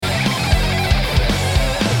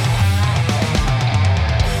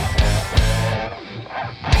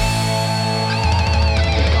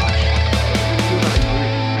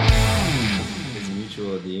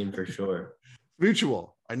sure.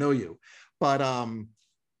 Mutual. I know you, but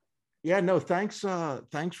yeah, no, thanks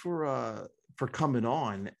for coming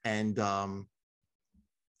on. And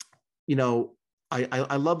you know,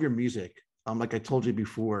 I love your music. Like I told you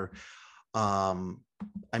before, I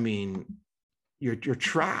mean, your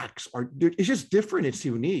tracks are, it's just different. It's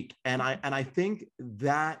unique, and I think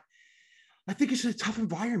that. I think it's a tough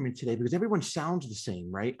environment today because everyone sounds the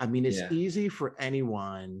same, right? I mean, it's Yeah. easy for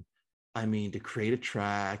anyone, I mean, to create a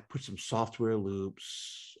track, put some software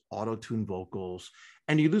loops, auto-tune vocals,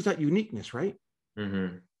 and you lose that uniqueness, right?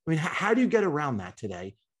 Mm-hmm. I mean, how do you get around that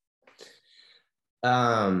today?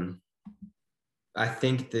 I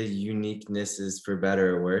think the uniqueness is for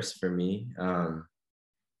better or worse for me,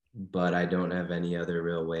 but I don't have any other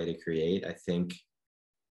real way to create. I think,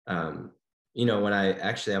 when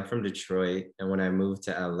I'm from Detroit, and when I moved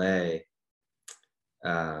to LA,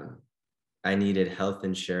 I needed health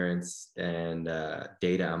insurance and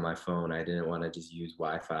data on my phone. I didn't want to just use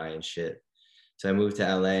Wi-Fi and shit. So I moved to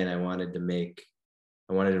LA and I wanted to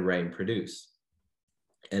write and produce.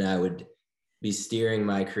 And I would be steering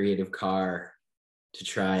my creative car to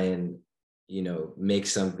try and, make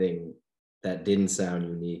something that didn't sound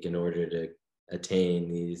unique in order to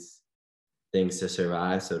attain these things to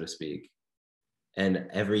survive, so to speak. And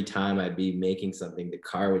every time I'd be making something, the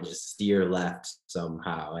car would just steer left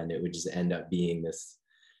somehow, and it would just end up being this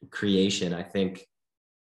creation. I think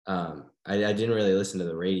I didn't really listen to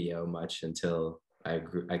the radio much until I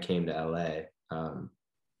came to LA.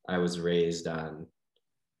 I was raised on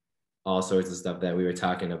all sorts of stuff that we were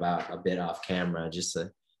talking about a bit off camera, just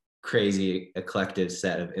a crazy eclectic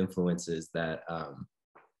set of influences that,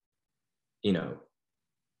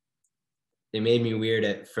 it made me weird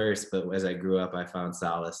at first, but as I grew up, I found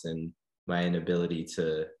solace in my inability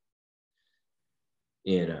to,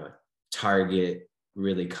 target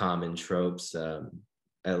really common tropes,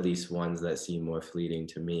 at least ones that seem more fleeting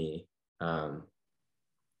to me.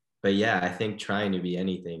 But yeah, I think trying to be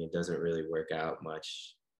anything, it doesn't really work out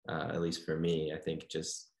much, at least for me. I think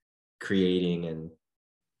just creating and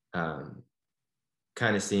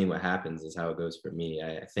kind of seeing what happens is how it goes for me.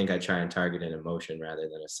 I think I try and target an emotion rather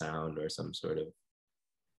than a sound or some sort of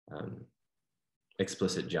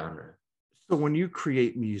explicit genre. So when you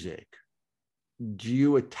create music, do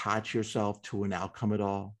you attach yourself to an outcome at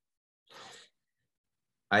all?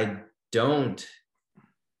 I don't.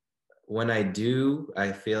 When I do,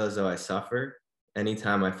 I feel as though I suffer.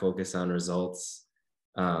 Anytime I focus on results,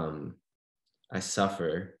 I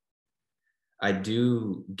suffer. I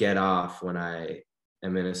do get off when I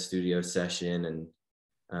am in a studio session and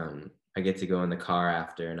I get to go in the car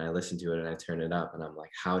after and I listen to it and I turn it up and I'm like,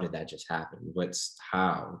 how did that just happen?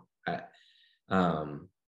 How? I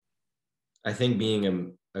think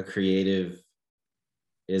being a creative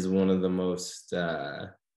is one of the most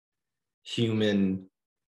human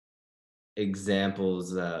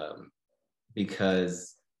examples,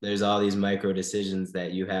 because there's all these micro decisions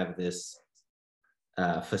that you have this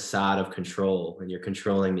facade of control, and you're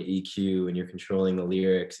controlling the EQ and you're controlling the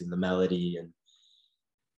lyrics and the melody,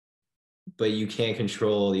 but you can't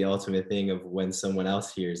control the ultimate thing of when someone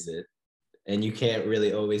else hears it. And you can't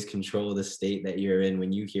really always control the state that you're in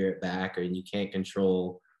when you hear it back, or you can't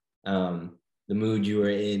control the mood you were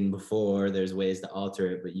in before. There's ways to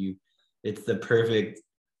alter it, but it's the perfect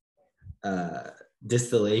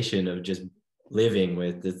distillation of just living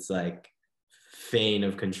with this like feign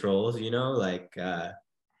of controls, like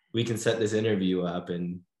we can set this interview up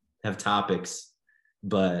and have topics,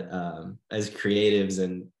 but as creatives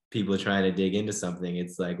and people trying to dig into something,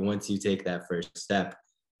 it's like once you take that first step,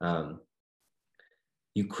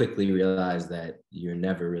 you quickly realize that you're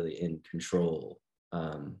never really in control.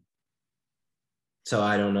 So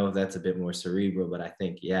I don't know if that's a bit more cerebral, but I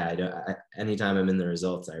think, yeah, anytime I'm in the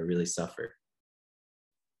results, I really suffer.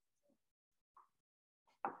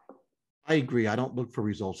 I agree. I don't look for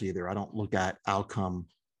results either. I don't look at outcome.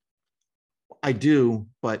 I do,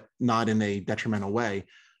 but not in a detrimental way.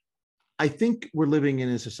 I think we're living in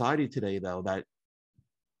a society today, though,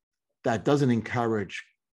 that doesn't encourage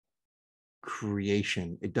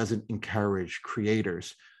creation. It doesn't encourage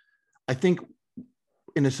creators. I think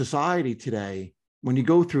in a society today, when you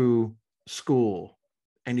go through school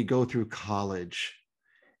and you go through college,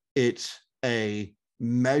 it's a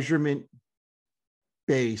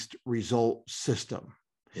measurement-based result system.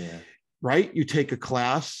 Yeah. Right? You take a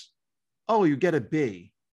class, oh, you get a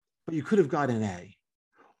B, but you could have got an A,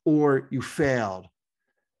 or you failed.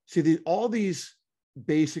 See, all these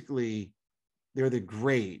basically, they're the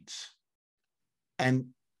grades, and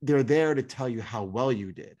they're there to tell you how well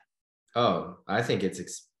you did. Oh, I think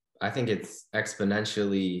it's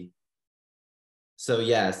exponentially So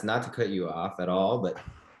yes, not to cut you off at all, but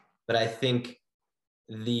I think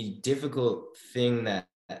the difficult thing that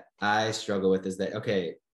I struggle with is that,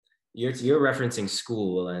 okay, you're referencing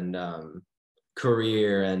school and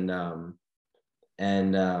career and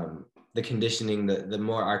the conditioning, the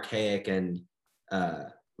more archaic and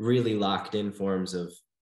really locked in forms of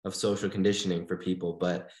social conditioning for people.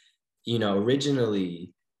 But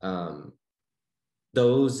originally,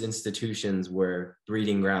 those institutions were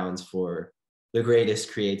breeding grounds for the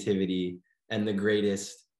greatest creativity and the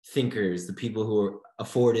greatest thinkers, the people who were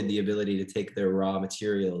afforded the ability to take their raw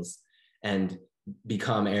materials and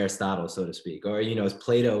become Aristotle, so to speak. Or, as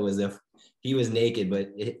Plato was, if he was naked,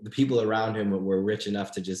 but the people around him were rich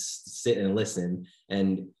enough to just sit and listen,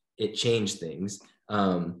 and it changed things.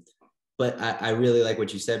 But I really like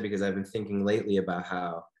what you said, because I've been thinking lately about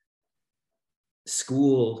how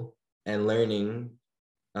school and learning,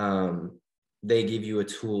 they give you a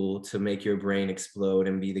tool to make your brain explode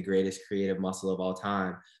and be the greatest creative muscle of all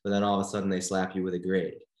time, but then all of a sudden they slap you with a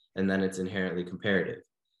grade, and then it's inherently comparative.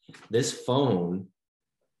 This phone,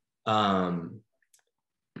 it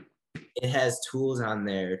has tools on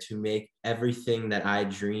there to make everything that I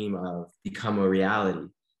dream of become a reality,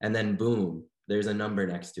 and then boom, there's a number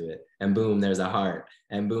next to it, and boom, there's a heart,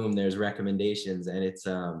 and boom, there's recommendations. And it's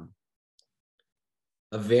a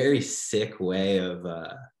very sick way of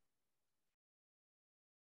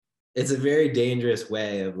it's a very dangerous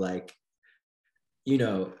way of, like,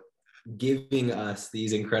 giving us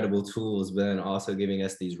these incredible tools, but then also giving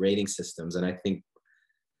us these rating systems. And I think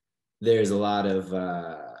there's a lot of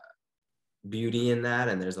beauty in that,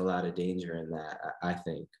 and there's a lot of danger in that, I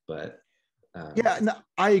think. But yeah, no,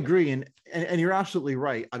 I agree, and you're absolutely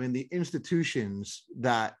right. I mean, the institutions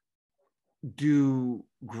that do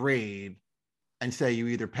grade and say you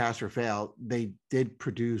either pass or fail, they did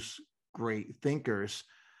produce great thinkers.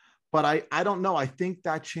 But I don't know. I think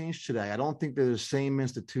that changed today. I don't think that the same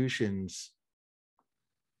institutions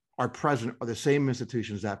are present, or the same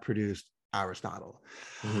institutions that produced Aristotle.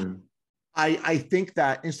 mm-hmm. I think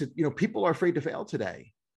that people are afraid to fail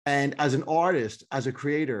today. And as an artist, as a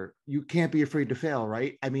creator, you can't be afraid to fail,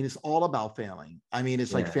 right? I mean, it's all about failing. I mean,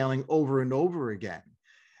 it's like failing over and over again.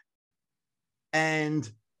 And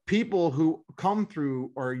people who come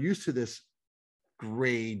through or are used to this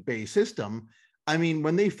grade-based system, I mean,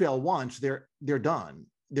 when they fail once, they're done.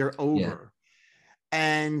 They're over.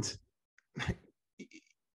 And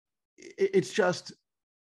it's just,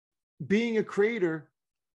 being a creator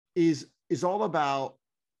is all about,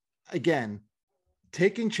 again,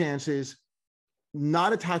 taking chances,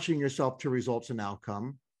 not attaching yourself to results and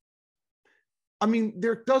outcome. I mean,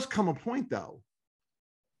 there does come a point, though,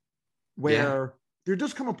 where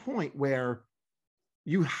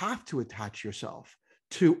you have to attach yourself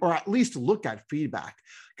to, or at least look at feedback.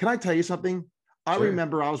 Can I tell you something? I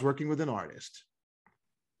remember I was working with an artist,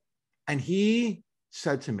 and he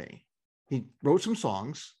said to me, he wrote some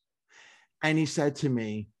songs, and he said to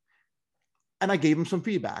me, and I gave him some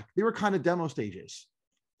feedback. They were kind of demo stages.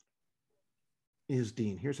 Is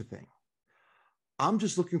Dean, here's the thing. I'm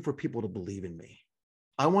just looking for people to believe in me.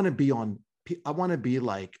 I want to be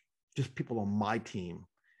like just people on my team.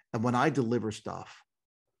 And when I deliver stuff,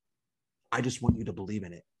 I just want you to believe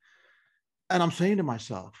in it. And I'm saying to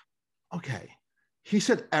myself, okay, he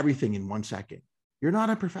said everything in 1 second. You're not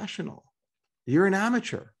a professional. You're an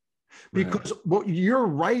amateur. Because what you're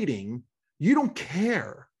writing, you don't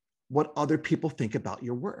care what other people think about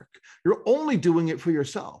your work. You're only doing it for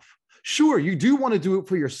yourself. Sure, you do want to do it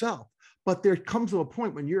for yourself, but there comes to a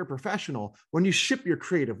point when you're a professional, when you ship your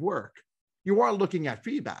creative work, you are looking at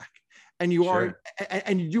feedback, and you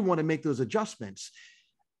do want to make those adjustments.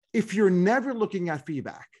 If you're never looking at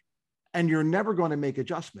feedback and you're never going to make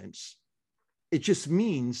adjustments, it just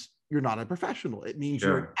means you're not a professional. It means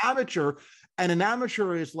you're an amateur, and an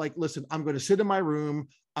amateur is like, listen, I'm going to sit in my room,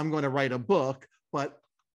 I'm going to write a book, but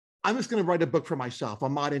I'm just going to write a book for myself.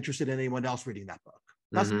 I'm not interested in anyone else reading that book.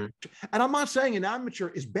 And I'm not saying an amateur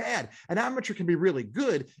is bad. An amateur can be really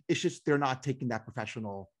good. It's just they're not taking that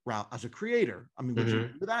professional route as a creator. I mean, would you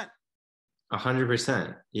agree with that?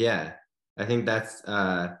 100%. Yeah, I think that's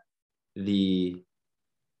the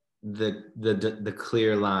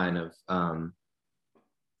clear line of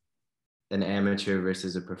an amateur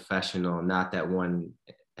versus a professional. Not that one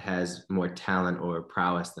has more talent or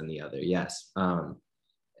prowess than the other. Yes,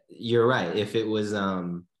 you're right. If it was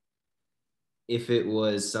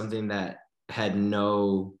something that had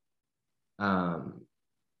no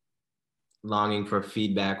longing for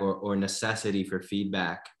feedback or necessity for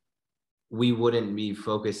feedback, we wouldn't be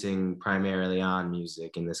focusing primarily on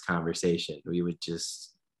music in this conversation. We would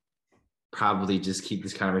just probably just keep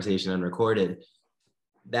this conversation unrecorded.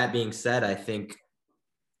 that being said, I think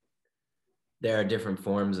there are different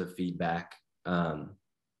forms of feedback.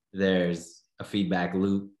 There's a feedback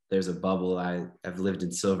loop. There's a bubble. I've lived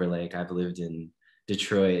in Silver Lake. I've lived in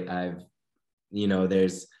Detroit.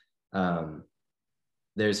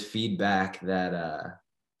 There's feedback that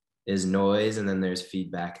is noise, and then there's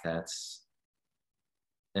feedback that's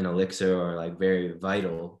an elixir or like very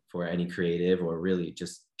vital for any creative or really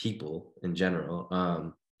just people in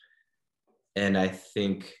general. And I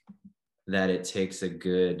think that it takes a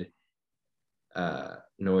good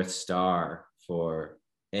North Star for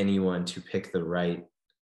anyone to pick the right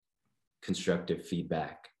constructive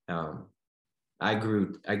feedback. I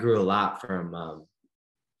grew a lot from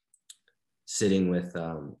sitting with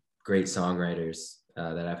great songwriters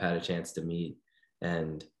that I've had a chance to meet,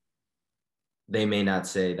 and they may not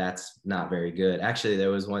say that's not very good. Actually,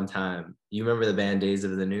 there was one time, you remember the band Days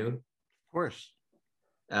of the New? Of course.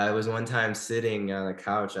 I was one time sitting on a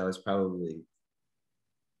couch. I was probably,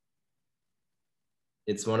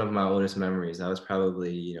 it's one of my oldest memories. I was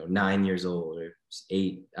probably, 9 years old or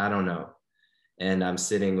 8, I don't know. And I'm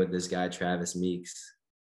sitting with this guy, Travis Meeks,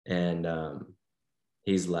 and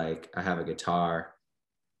he's like, I have a guitar.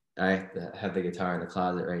 I have the guitar in the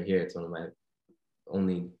closet right here. It's one of my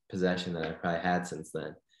only possession that I've probably had since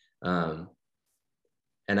then.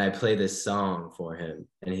 And I play this song for him,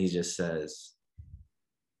 and he just says,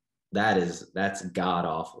 that's god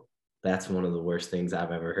awful. That's one of the worst things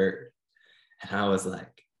I've ever heard. And I was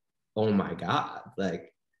like, oh my God.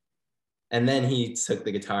 Like, and then he took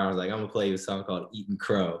the guitar and was like, I'm gonna play you a song called Eatin'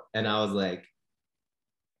 Crow. And I was like,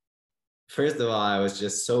 first of all, I was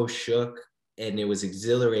just so shook, and it was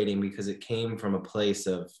exhilarating because it came from a place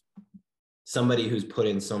of somebody who's put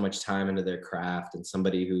in so much time into their craft and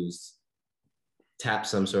somebody who's tapped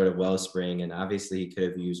some sort of wellspring. And obviously he could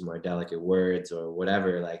have used more delicate words or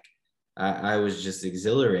whatever. Like, I was just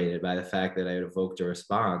exhilarated by the fact that I had evoked a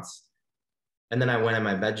response. And then I went in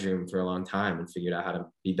my bedroom for a long time and figured out how to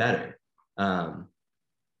be better. And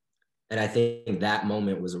I think that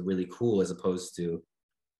moment was really cool, as opposed to,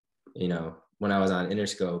 when I was on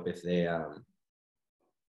Interscope, if they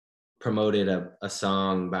promoted a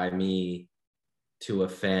song by me to a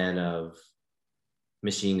fan of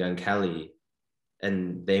Machine Gun Kelly,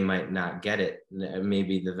 and they might not get it.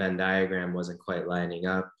 Maybe the Venn diagram wasn't quite lining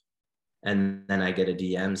up. And then I get a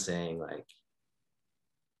DM saying like,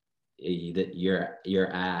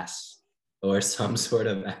 your ass, or some sort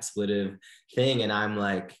of expletive thing. And I'm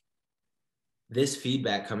like, this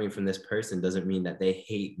feedback coming from this person doesn't mean that they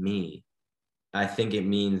hate me. I think it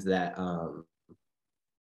means that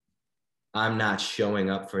I'm not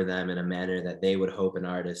showing up for them in a manner that they would hope an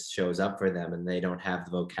artist shows up for them, and they don't have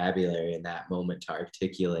the vocabulary in that moment to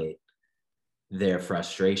articulate their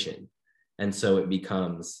frustration. And so it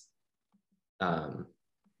becomes,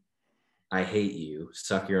 I hate you,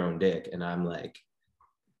 suck your own dick. And I'm like,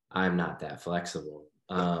 I'm not that flexible.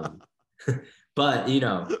 But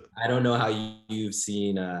I don't know how you've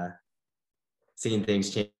seen things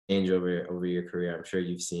change over your career. I'm sure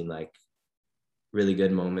you've seen like really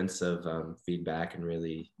good moments of feedback and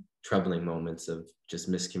really troubling moments of just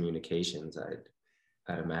miscommunications,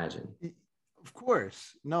 I'd imagine. Of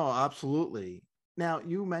course. No, absolutely. Now,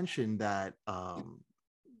 you mentioned that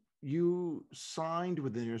you signed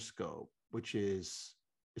with Interscope, which is,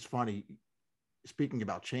 it's funny, speaking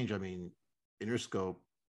about change, I mean, Interscope,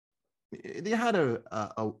 they had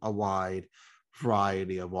a wide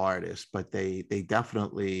variety of artists, but they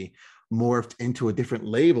definitely morphed into a different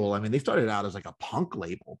label. I mean, they started out as like a punk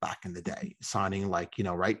label back in the day, signing like,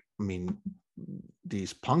 right? I mean,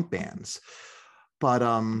 these punk bands. But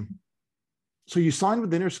so you signed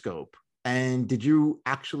with Interscope, and did you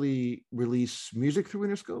actually release music through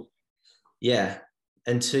Interscope? Yeah.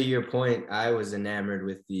 And to your point, I was enamored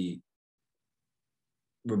with the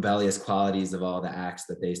rebellious qualities of all the acts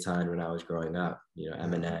that they signed when I was growing up.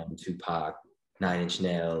 Eminem, Tupac, 9 Inch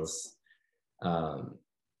Nails, and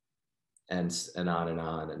on and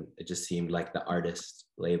on. And it just seemed like the artist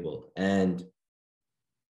label. And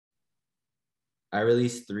I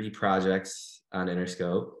released 3 projects on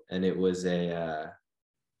Interscope, and it was a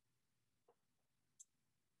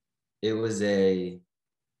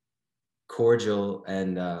cordial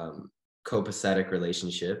and copacetic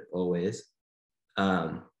relationship always.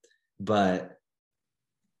 But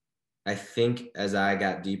I think as I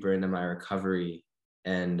got deeper into my recovery,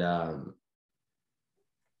 and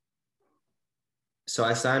so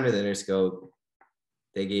I signed with Interscope.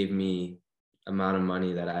 They gave me an amount of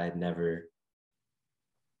money that I had never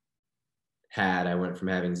had. I went from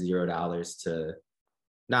having $0 to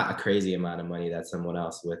not a crazy amount of money that someone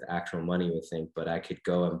else with actual money would think, but I could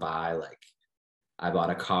go and buy like I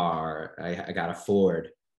bought a car. I got a Ford.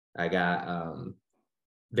 I got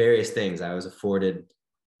various things. I was afforded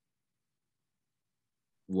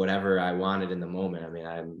whatever I wanted in the moment. I mean,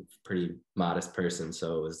 I'm a pretty modest person,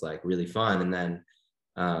 so it was like really fun. And then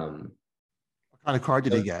What kind of car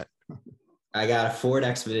did he get? I got a Ford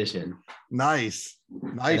Expedition. Nice.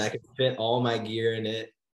 And I could fit all my gear in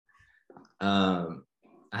it. I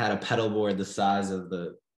had a pedal board the size of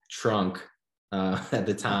the trunk at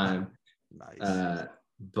the time. Nice.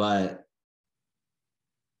 But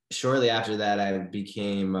shortly after that, I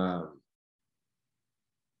became,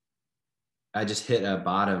 I just hit a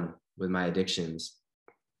bottom with my addictions.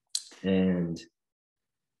 And,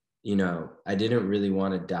 you know, I didn't really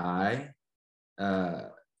want to die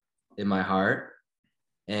in my heart.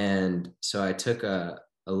 And so I took a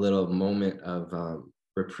little moment of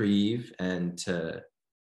reprieve and to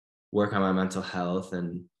work on my mental health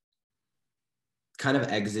and kind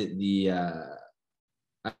of exit the,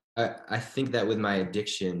 I think that with my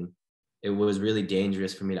addiction, it was really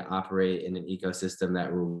dangerous for me to operate in an ecosystem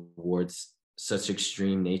that rewards such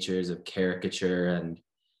extreme natures of caricature and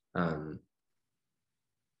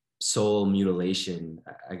soul mutilation,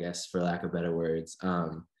 I guess, for lack of better words.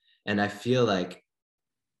 And I feel like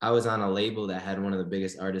I was on a label that had one of the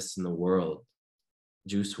biggest artists in the world,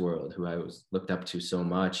 Juice WRLD, who I was looked up to so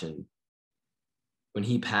much. And when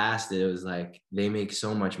he passed, it was like they make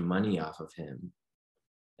so much money off of him.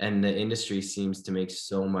 And the industry seems to make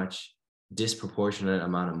so much disproportionate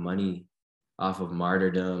amount of money off of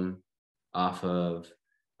martyrdom, off of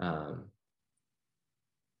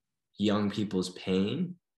young people's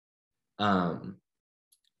pain.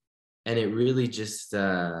 And it really just,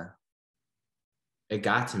 it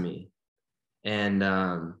got to me. And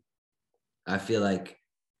I feel like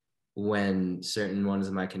when certain ones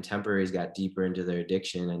of my contemporaries got deeper into their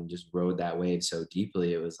addiction and just rode that wave so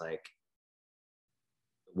deeply, it was like,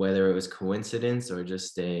 whether it was coincidence or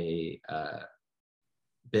just a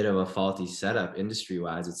bit of a faulty setup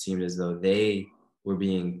industry-wise, it seemed as though they were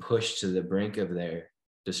being pushed to the brink of their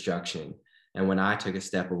destruction. And when I took a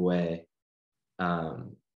step away,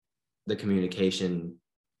 the communication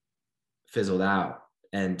fizzled out.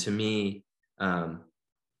 And to me, it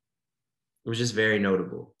was just very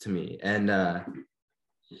notable to me. And I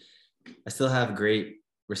still have great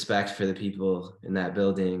respect for the people in that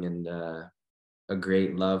building and a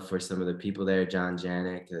great love for some of the people there. John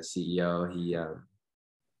Janik, the CEO,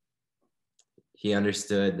 he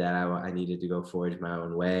understood that I needed to go forge my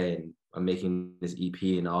own way, and I'm making this EP,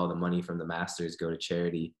 and all the money from the masters go to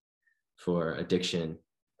charity for addiction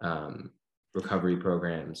recovery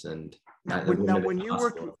programs. And when you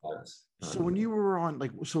were when you were on,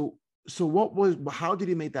 like, so how did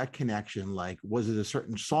you make that connection? Like, was it a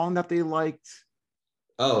certain song that they liked?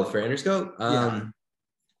 Oh, for Interscope? Yeah.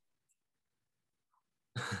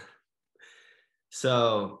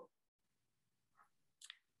 So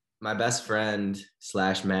my best friend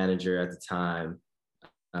 / manager at the time,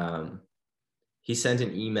 he sent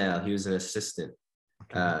an email. He was an assistant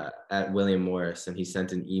at William Morris, and he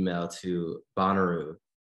sent an email to Bonnaroo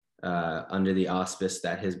under the auspice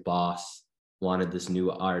that his boss wanted this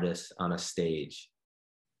new artist on a stage.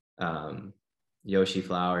 Yoshi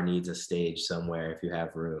Flower needs a stage somewhere if you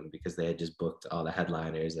have room, because they had just booked all the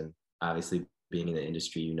headliners. And obviously, being in the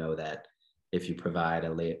industry, you know that if you provide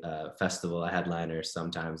a festival, a headliner,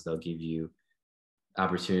 sometimes they'll give you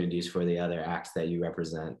opportunities for the other acts that you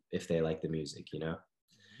represent if they like the music, you know?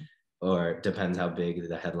 Or depends how big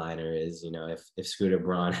the headliner is. You know, if Scooter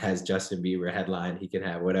Braun has Justin Bieber headline, he can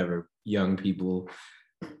have whatever young people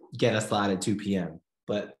get a slot at 2 p.m.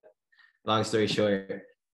 But long story short,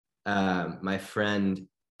 my friend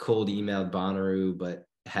cold emailed Bonnaroo, but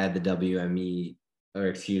had the WME, or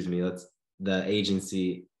excuse me, the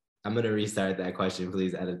agency. I'm going to restart that question.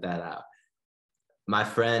 Please edit that out. My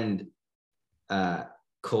friend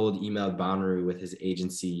cold emailed Bonnaroo with his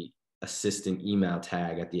agency assistant email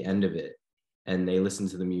tag at the end of it. And they listened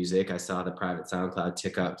to the music. I saw the private SoundCloud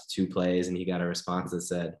tick up to 2 plays, and he got a response that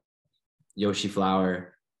said, Yoshi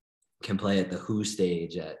Flower can play at the Who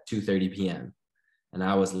stage at 2:30 p.m. And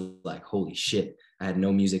I was like, holy shit. I had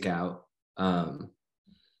no music out.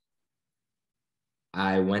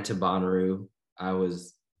 I went to Bonnaroo. I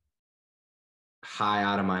was high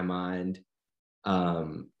out of my mind.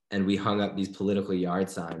 And we hung up these political yard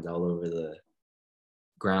signs all over the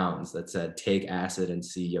grounds that said, take acid and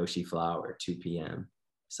see Yoshi Flower, 2 p.m.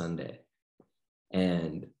 Sunday.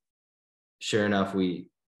 And sure enough, we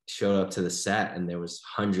showed up to the set, and there was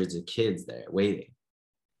hundreds of kids there waiting.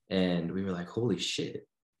 And we were like, holy shit.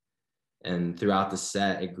 And throughout the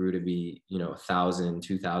set, it grew to be, 1,000,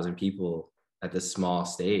 2,000 people at this small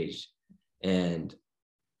stage. And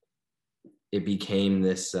it became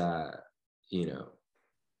this,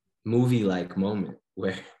 movie-like moment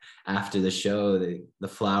where after the show, the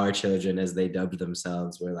Flower Children, as they dubbed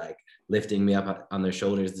themselves, were like lifting me up on their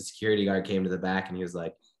shoulders. The security guard came to the back and he was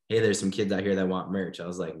like, hey, there's some kids out here that want merch. I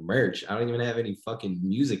was like, merch? I don't even have any fucking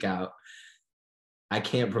music out. I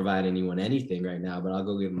can't provide anyone anything right now, but I'll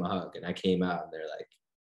go give them a hug. And I came out and they're like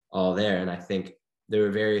all there. And I think there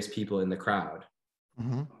were various people in the crowd.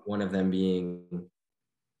 Mm-hmm. One of them being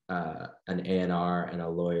an A&R and a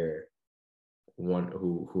lawyer, one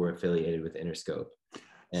who were affiliated with Interscope.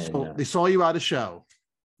 And so they saw you at a show.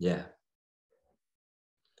 Yeah.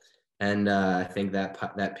 And I think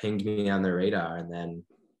that pinged me on the radar. And then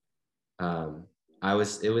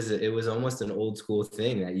it was almost an old school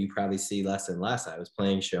thing that you probably see less and less. I was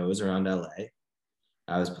playing shows around LA.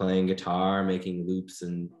 I was playing guitar, making loops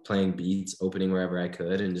and playing beats, opening wherever I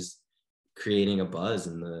could, and just creating a buzz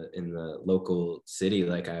in the local city,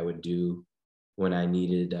 like I would do when I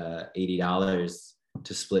needed $80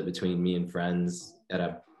 to split between me and friends at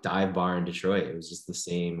a dive bar in Detroit. It was just the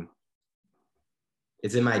same.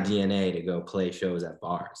 It's in my DNA to go play shows at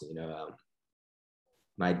bars.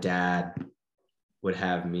 My dad would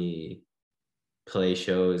have me play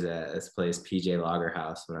shows at this place, PJ Lager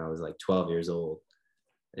House, when I was like 12 years old.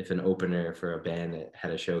 If an opener for a band that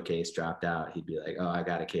had a showcase dropped out, he'd be like, oh, I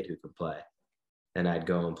got a kid who can play. And I'd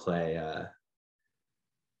go and play,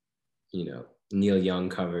 Neil Young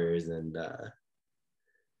covers and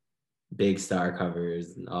Big Star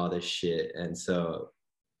covers and all this shit. And so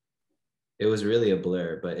it was really a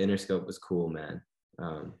blur, but Interscope was cool, man.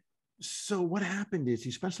 So what happened is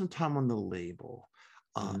you spent some time on the label.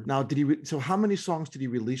 Now, so how many songs did he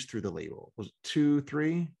release through the label? Was it 2,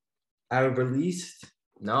 3? I released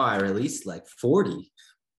like 40.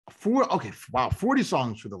 Okay, wow, 40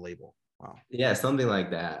 songs for the label. Wow. Yeah, something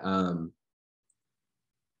like that.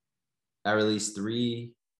 I released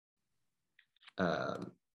 3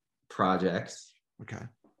 projects. Okay.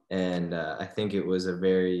 And I think it was a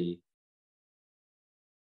very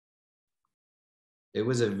the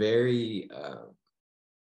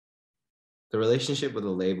relationship with the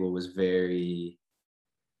label was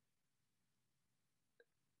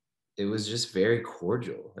it was just very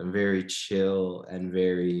cordial and very chill and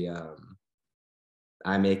very,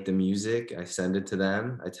 I make the music, I send it to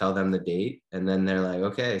them, I tell them the date, and then they're like,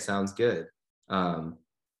 okay, sounds good. And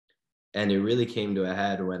it really came to a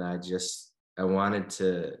head when I wanted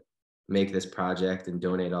to make this project and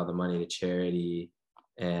donate all the money to charity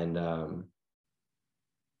and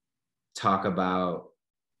talk about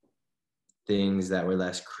things that were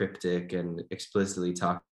less cryptic and explicitly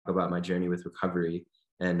talk about my journey with recovery.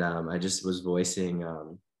 And I just was voicing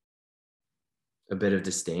a bit of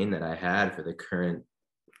disdain that I had for the current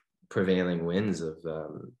prevailing winds of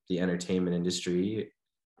the entertainment industry.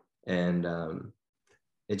 And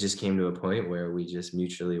it just came to a point where we just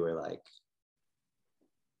mutually were like,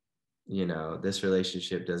 this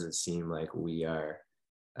relationship doesn't seem like we are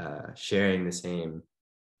sharing the same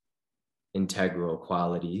integral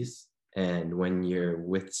qualities. And when you're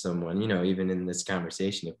with someone, even in this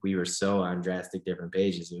conversation, if we were so on drastic different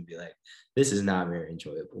pages, it would be like, this is not very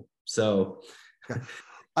enjoyable. So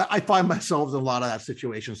I find myself in a lot of that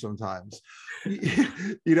situation sometimes.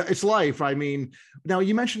 It's life. I mean, now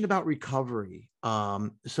you mentioned about recovery.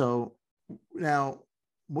 So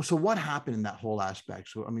what happened in that whole aspect?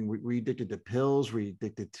 So, I mean, were you addicted to pills? Were you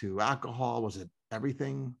addicted to alcohol? Was it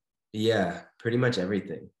everything? Yeah, pretty much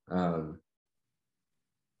everything.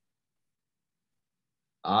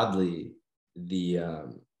 Oddly,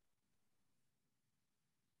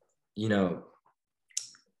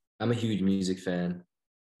 I'm a huge music fan.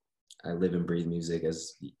 I live and breathe music,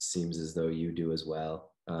 as it seems as though you do as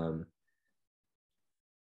well. And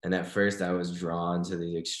at first I was drawn to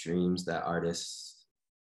the extremes that artists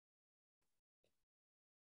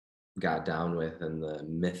got down with and the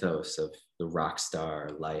mythos of the rock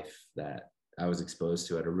star life that I was exposed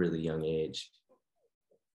to at a really young age.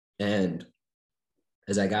 And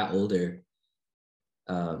as I got older,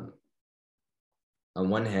 on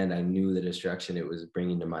one hand, I knew the destruction it was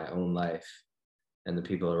bringing to my own life and the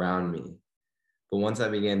people around me. But once I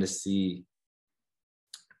began to see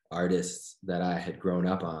artists that I had grown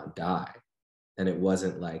up on die, and it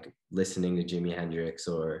wasn't like listening to Jimi Hendrix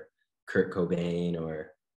or Kurt Cobain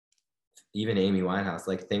or even Amy Winehouse,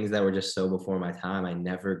 like things that were just so before my time, I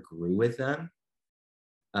never grew with them.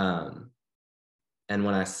 And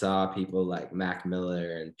when I saw people like Mac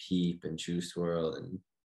Miller and Peep and Juice WRLD and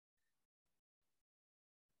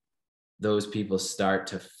those people start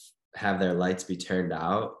to have their lights be turned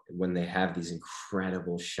out when they have these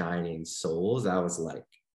incredible shining souls, I was like,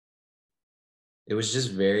 it was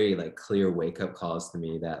just very like clear wake-up calls to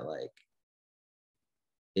me that like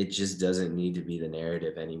it just doesn't need to be the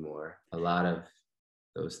narrative anymore. A lot of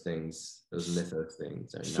those things, those mythos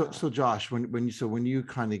things are not. So Josh, when you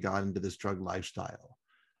kind of got into this drug lifestyle,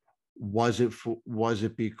 was it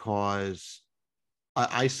because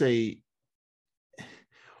I say,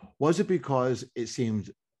 was it because it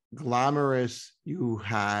seemed glamorous? You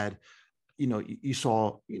had, you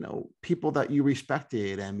saw, people that you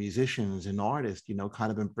respected and musicians and artists,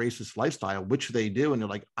 kind of embrace this lifestyle, which they do. And they're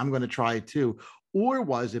like, I'm going to try it too. Or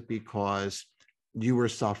was it because you were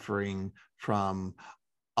suffering from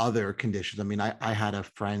other conditions? I mean, I had a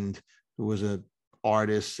friend who was an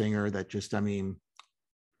artist, singer that just,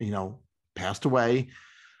 passed away.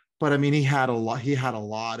 But I mean, he had a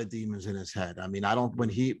lot of demons in his head. I mean, I don't,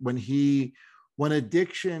 when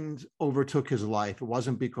addiction overtook his life, it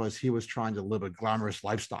wasn't because he was trying to live a glamorous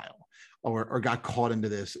lifestyle or got caught into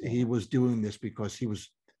this. He was doing this because he was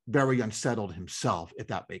very unsettled himself, if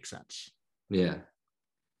that makes sense. Yeah.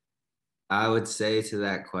 I would say to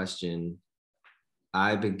that question,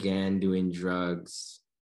 I began doing drugs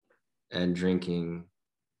and drinking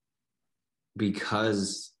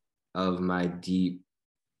because of my deep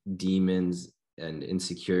demons and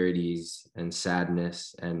insecurities and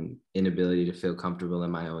sadness and inability to feel comfortable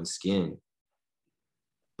in my own skin.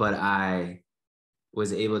 But I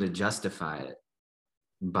was able to justify it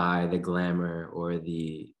by the glamour or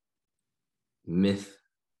the myth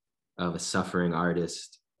of a suffering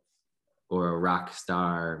artist or a rock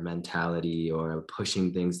star mentality or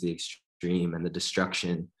pushing things to the extreme and the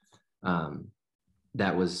destruction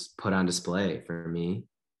that was put on display for me.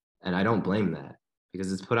 And I don't blame that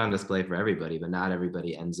because it's put on display for everybody, but not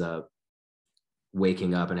everybody ends up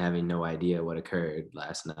waking up and having no idea what occurred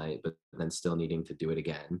last night, but then still needing to do it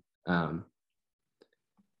again.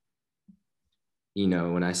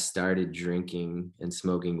 When I started drinking and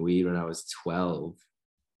smoking weed when I was 12,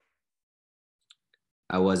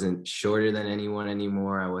 I wasn't shorter than anyone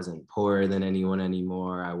anymore. I wasn't poorer than anyone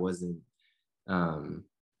anymore. I wasn't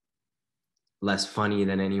less funny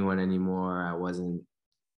than anyone anymore. I wasn't,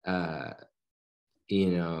 I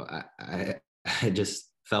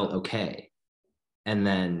just felt okay. And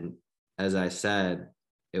then, as I said,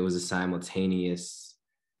 it was a simultaneous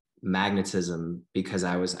magnetism because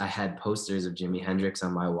I had posters of Jimi Hendrix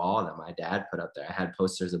on my wall that my dad put up there. I had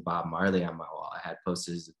posters of Bob Marley on my wall. I had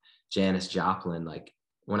posters of Janis Joplin, like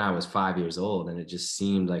when I was 5 years old. And it just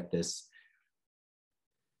seemed like a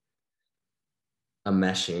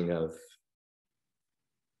meshing of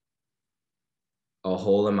a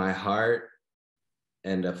hole in my heart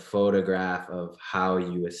and a photograph of how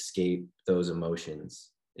you escape those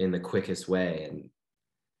emotions in the quickest way.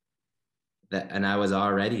 And I was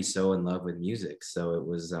already so in love with music. So it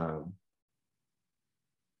was,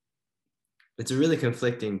 it's a really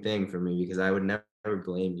conflicting thing for me because I would never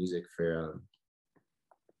blame music for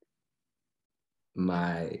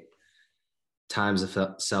my times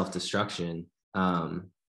of self-destruction.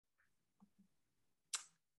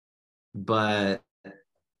 But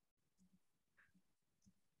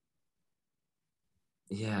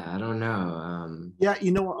yeah, I don't know. Yeah,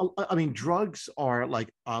 I mean, drugs are like,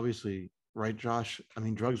 obviously, right, Josh? I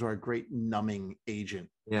mean, drugs are a great numbing agent.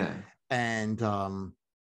 Yeah. And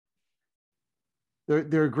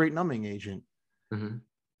they're a great numbing agent. Mm-hmm.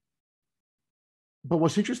 But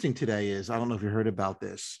what's interesting today is, I don't know if you heard about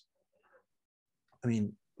this. I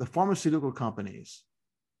mean, the pharmaceutical companies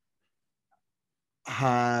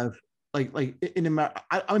have like in America.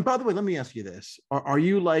 I mean, by the way, let me ask you this: are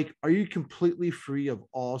you completely free of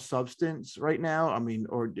all substance right now? I mean,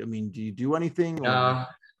 do you do anything? Or...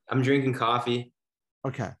 I'm drinking coffee.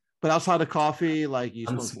 Okay, but outside of coffee, like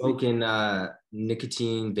I'm smoking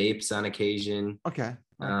nicotine vapes on occasion. Okay.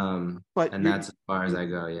 But that's as far as I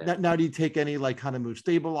go. Yeah. Now, do you take any like kind of mood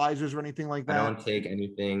stabilizers or anything like that? I don't take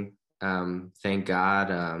anything. Thank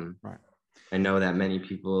God. Right. I know that many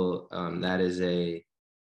people, that is a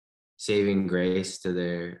saving grace to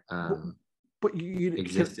their but you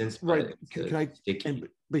existence. Right.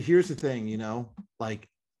 But here's the thing, like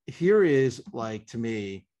here is like, to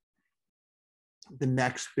me, the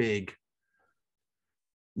next big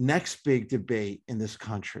debate in this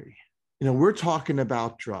country. We're talking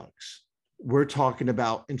about drugs. We're talking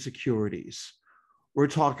about insecurities. We're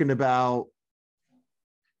talking about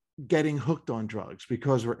getting hooked on drugs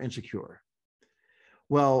because we're insecure.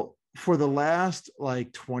 Well, for the last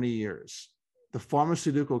like 20 years, the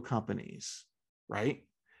pharmaceutical companies, right,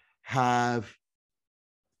 have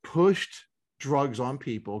pushed drugs on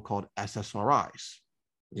people called SSRIs.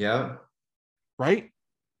 Yeah. Right?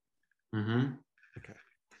 Mm-hmm. Okay.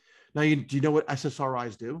 Now, do you know what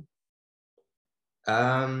SSRIs do?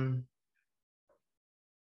 Um,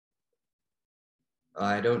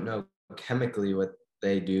 I don't know chemically what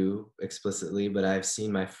they do explicitly, but I've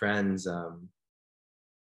seen my friends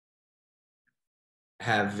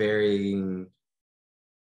have varying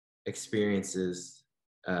experiences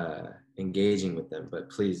engaging with them. But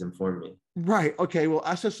please inform me. Right. Okay. Well,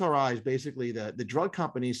 SSRIs, basically the drug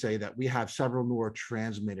companies say that we have several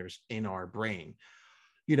neurotransmitters in our brain.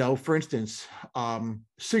 You know, for instance,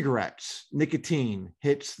 cigarettes, nicotine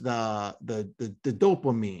hits the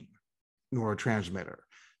dopamine neurotransmitter.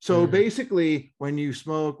 So Mm-hmm. basically, when you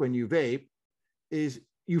smoke, when you vape, is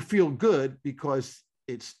you feel good because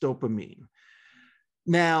it's dopamine.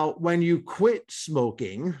 Now, when you quit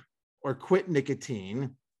smoking or quit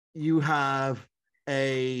nicotine, you have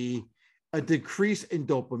a decrease in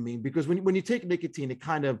dopamine, because when you take nicotine, it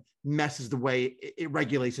kind of messes the way it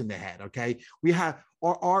regulates in the head. Okay. We have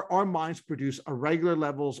our minds produce irregular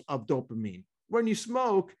levels of dopamine. When you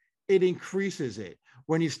smoke, it increases it.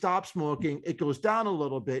 When you stop smoking, it goes down a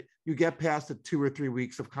little bit. You get past the 2 or 3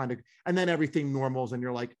 weeks of kind of, and then everything normals and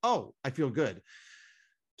you're like, oh, I feel good.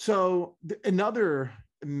 So another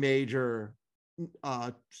major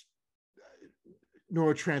uh,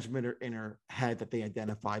 neurotransmitter in our head that they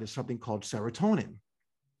identified is something called serotonin.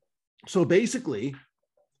 So basically,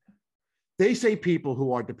 they say people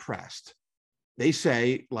who are depressed, they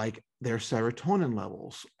say like their serotonin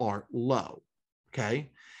levels are low.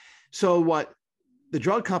 Okay. So what the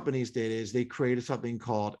drug companies did is they created something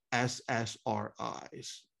called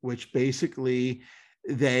SSRIs, which basically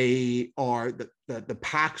they are the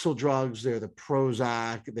Paxil drugs, they're the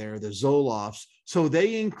Prozac, they're the Zolofts. So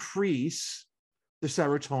they increase the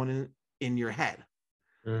serotonin in your head.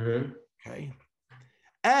 Mm-hmm. Okay.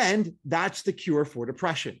 And that's the cure for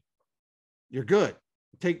depression. You're good.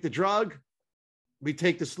 Take the drug, we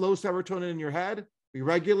take the slow serotonin in your head, we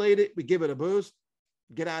regulate it, we give it a boost,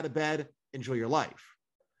 get out of bed, enjoy your life.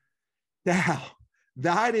 Now,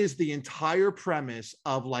 that is the entire premise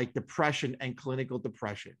of like depression and clinical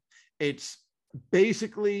depression. It's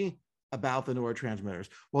basically about the neurotransmitters.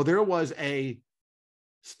 Well, there was a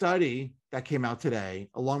study that came out today,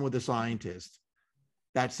 along with a scientist,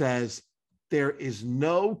 that says there is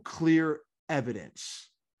no clear evidence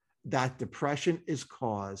that depression is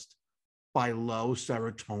caused by low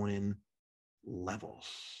serotonin levels.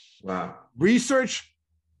 Wow.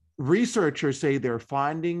 Researchers say their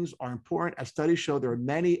findings are important as studies show there are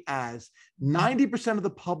many as 90% of the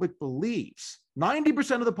public believes,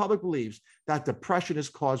 90% of the public believes that depression is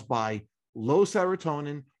caused by low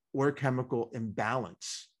serotonin or chemical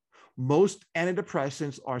imbalance. Most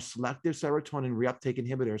antidepressants are selective serotonin reuptake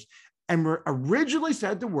inhibitors and were originally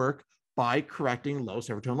said to work by correcting low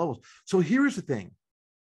serotonin levels. So here's the thing.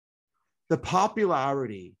 The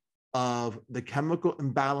popularity of the chemical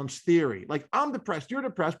imbalance theory, like I'm depressed, you're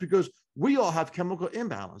depressed because we all have chemical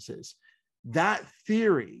imbalances. That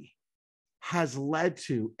theory has led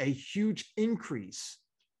to a huge increase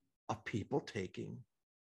of people taking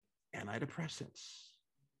antidepressants.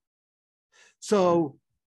 So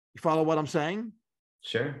you follow what I'm saying?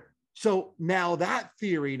 Sure. So now that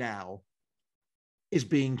theory now is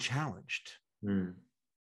being challenged. Mm.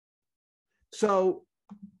 So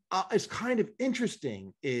it's kind of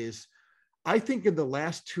interesting is I think in the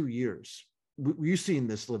last 2 years, we've seen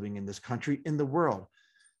this living in this country, in the world,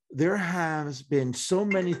 there has been so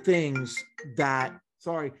many things that,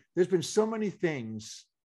 there's been so many things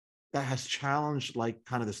that has challenged like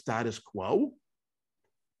kind of the status quo.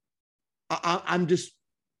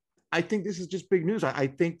 I think this is just big news. I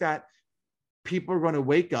think that people are going to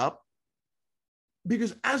wake up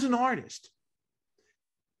because as an artist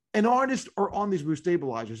are on these mood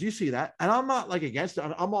stabilizers. You see that. And I'm not like against it.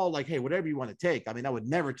 I'm all like, hey, whatever you want to take. I mean, I would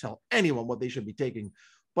never tell anyone what they should be taking.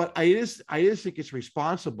 But I just think it's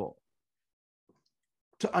responsible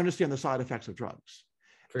to understand the side effects of drugs.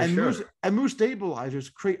 For sure. Mood stabilizers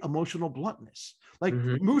create emotional bluntness. Like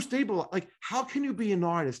like how can you be an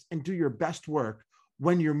artist and do your best work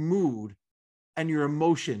when your mood and your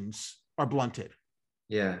emotions are blunted?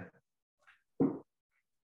 Yeah.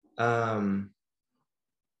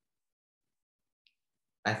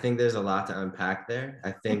 I think there's a lot to unpack there.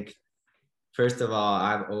 I think, first of all,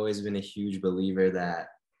 I've always been a huge believer that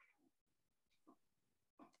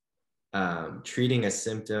treating a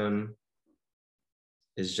symptom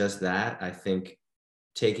is just that. I think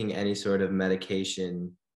taking any sort of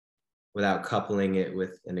medication without coupling it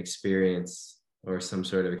with an experience or some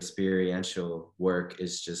sort of experiential work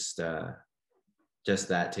is just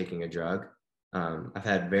that, taking a drug. I've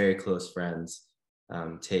had very close friends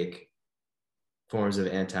take forms of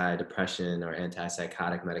antidepressant or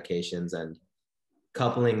antipsychotic medications, and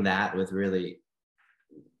coupling that with really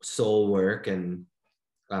soul work, and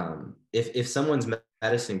if someone's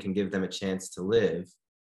medicine can give them a chance to live,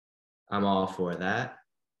 I'm all for that.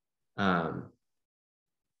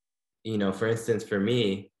 You know, for instance, for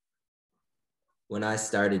me, when I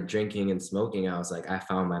started drinking and smoking, I was like, I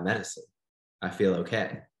found my medicine. I feel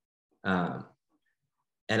okay. And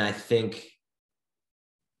I think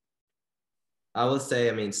I will say,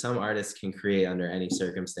 I mean, some artists can create under any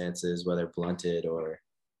circumstances, whether blunted or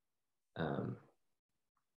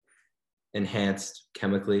enhanced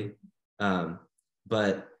chemically.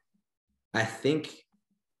 But I think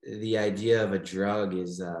the idea of a drug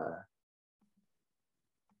is,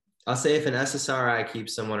 I'll say if an SSRI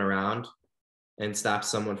keeps someone around and stops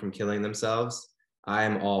someone from killing themselves, I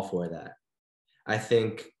am all for that. I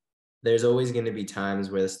think there's always going to be times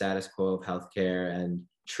where the status quo of healthcare and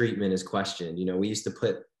treatment is questioned. You know, we used to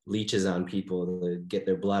put leeches on people to get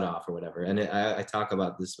their blood off or whatever. And I talk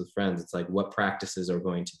about this with friends. It's like, what practices are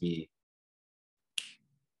going to be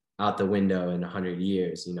out the window in 100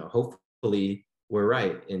 years? You know, hopefully we're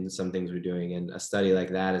right in some things we're doing. And a study like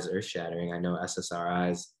that is earth shattering. I know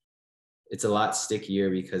SSRIs, it's a lot stickier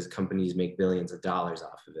because companies make billions of dollars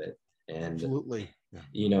off of it. And absolutely, yeah.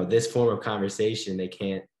 You know, this form of conversation, they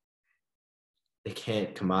can't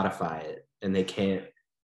commodify it, and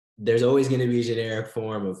there's always going to be a generic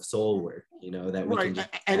form of soul work, you know, that we right. can just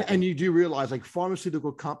and you do realize, like,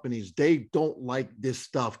 pharmaceutical companies, they don't like this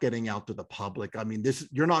stuff getting out to the public. I mean,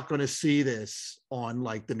 you're not going to see this on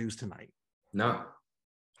like the news tonight. No.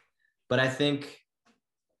 But I think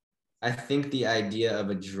the idea of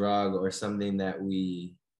a drug or something that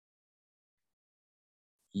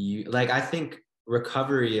I think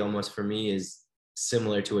recovery almost for me is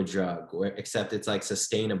similar to a drug, except it's like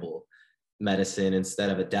sustainable medicine instead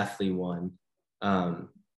of a deathly one.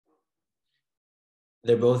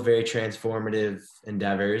 They're both very transformative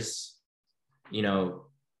endeavors. You know,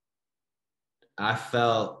 I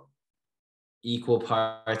felt equal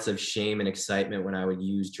parts of shame and excitement when I would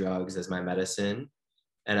use drugs as my medicine.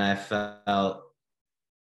 And I felt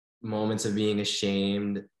moments of being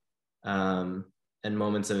ashamed and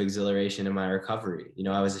moments of exhilaration in my recovery. You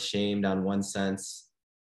know, I was ashamed on one sense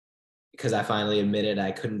because I finally admitted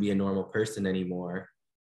I couldn't be a normal person anymore,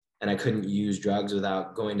 and I couldn't use drugs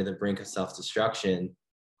without going to the brink of self-destruction.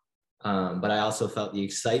 But I also felt the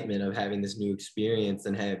excitement of having this new experience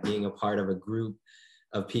and being a part of a group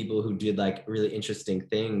of people who did like really interesting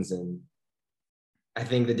things. And I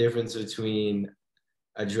think the difference between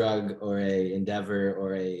a drug or a endeavor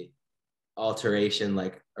or a alteration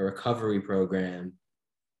like a recovery program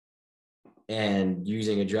and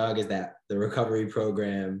using a drug is that the recovery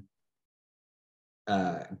program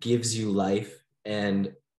gives you life,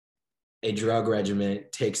 and a drug regimen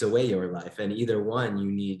takes away your life. And either one you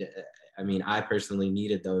need. I mean, I personally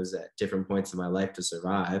needed those at different points in my life to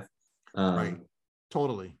survive. Right.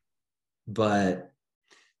 Totally. But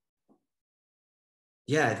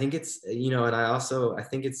yeah, I think it's, you know, and I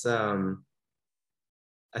think it's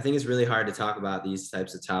really hard to talk about these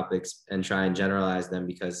types of topics and try and generalize them,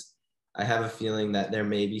 because I have a feeling that there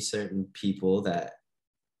may be certain people that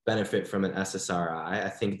benefit from an SSRI. I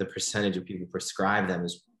think the percentage of people prescribe them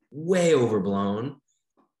is way overblown.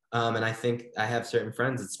 And I think I have certain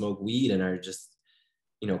friends that smoke weed and are just,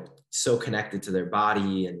 you know, so connected to their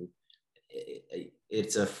body, and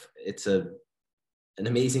it's an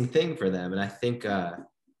amazing thing for them. And I think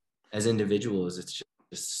as individuals, it's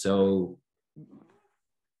just so,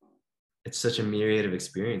 it's such a myriad of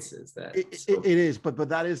experiences that it is, but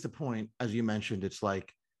that is the point. As you mentioned, it's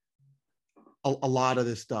like a lot of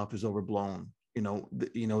this stuff is overblown. You know,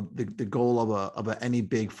 the goal of any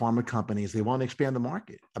big pharma company is they want to expand the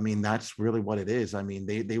market. I mean, that's really what it is. I mean,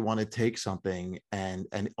 they want to take something and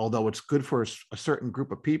although it's good for a certain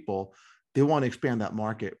group of people, they want to expand that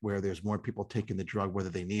market where there's more people taking the drug, whether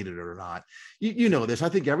they need it or not. You know this. I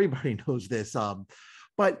think everybody knows this.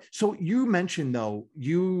 But so you mentioned, though,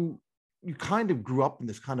 you kind of grew up in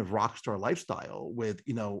this kind of rock star lifestyle with,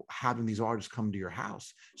 you know, having these artists come to your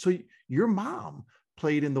house. So your mom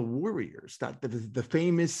played in the Warriors, that the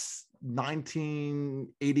famous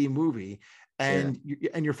 1980 movie, and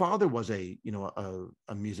and your father was a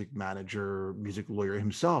music manager, music lawyer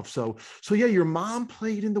himself. So yeah, your mom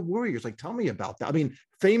played in the Warriors. Like, tell me about that. I mean,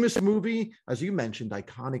 famous movie, as you mentioned,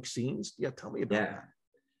 iconic scenes. Yeah, tell me about that.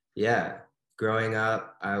 Yeah, growing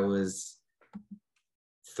up, I was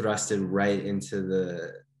thrusted right into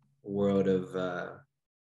the world of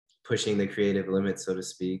pushing the creative limits, so to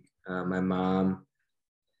speak. My mom,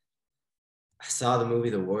 I saw the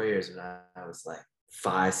movie The Warriors when I was like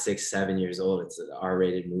 5, 6, 7 years old. It's an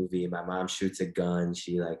R-rated movie. My mom shoots a gun.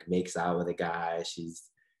 She like makes out with a guy. She's,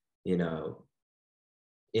 you know,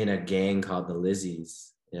 in a gang called the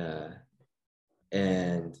Lizzies. Yeah.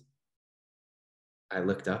 And I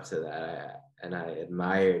looked up to that, and I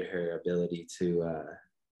admired her ability to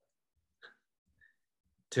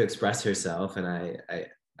express herself. And I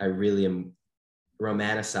really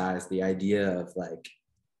romanticized the idea of like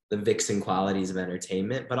the vixen qualities of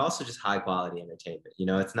entertainment, but also just high quality entertainment. You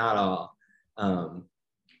know, it's not all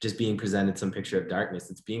just being presented some picture of darkness.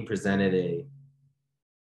 It's being presented a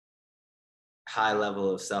high level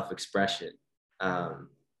of self-expression.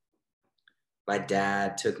 My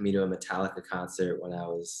dad took me to a Metallica concert when I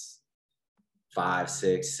was 5,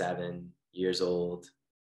 6, 7 years old.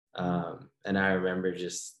 And I remember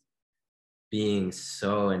just being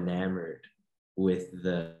so enamored with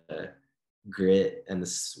the grit and the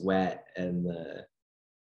sweat and the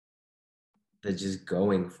just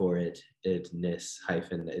going for itness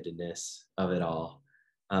of it all.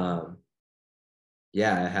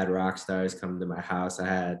 Yeah, I had rock stars come to my house. I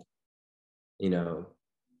had, you know,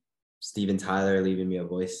 Steven Tyler leaving me a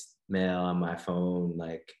voicemail on my phone,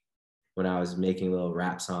 like when I was making little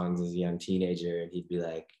rap songs as a young teenager, and he'd be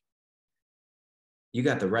like, "You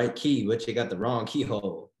got the right key, but you got the wrong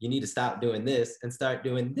keyhole. You need to stop doing this and start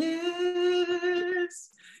doing this."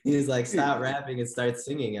 He's like, "Stop rapping and start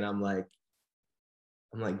singing." And I'm like,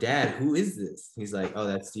 "Dad, who is this?" He's like, "Oh,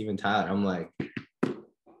 that's Steven Tyler." I'm like,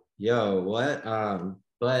 "Yo, what?"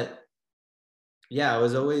 But yeah, I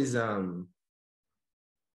was always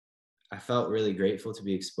I felt really grateful to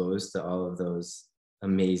be exposed to all of those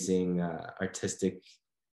amazing artistic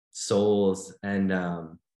souls. And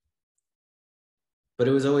but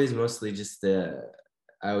it was always mostly just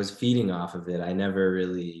I was feeding off of it. I never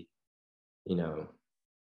really, you know,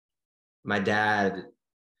 my dad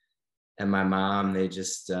and my mom, they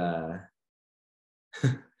just they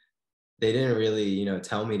didn't really, you know,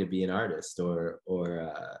 tell me to be an artist or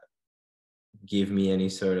give me any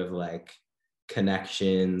sort of like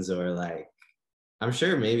connections, or like, I'm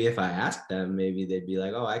sure maybe if I asked them, maybe they'd be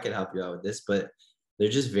like, "Oh, I could help you out with this," but they're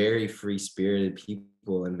just very free-spirited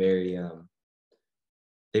people, and very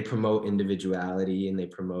they promote individuality, and they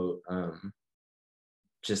promote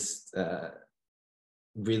just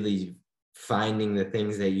really finding the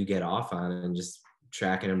things that you get off on and just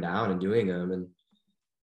tracking them down and doing them. And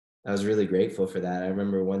I was really grateful for that. I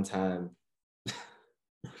remember one time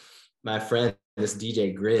my friend, this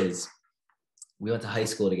DJ Grizz, we went to high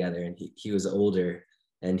school together, and he was older,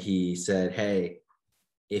 and he said, "Hey,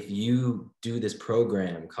 if you do this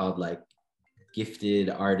program called like Gifted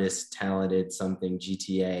Artist Talented something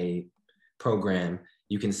GTA program,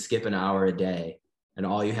 you can skip an hour a day, and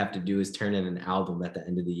all you have to do is turn in an album at the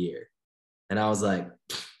end of the year." And I was like,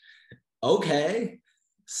 "Okay."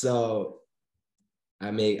 So I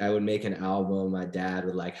would make an album. My dad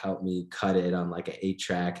would like help me cut it on like an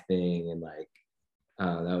 8-track thing, and like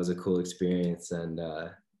that was a cool experience. And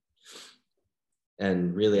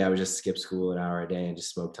really, I would just skip school an hour a day and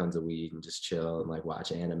just smoke tons of weed and just chill and like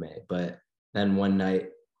watch anime. But then one night,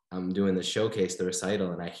 I'm doing the showcase, the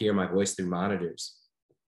recital, and I hear my voice through monitors.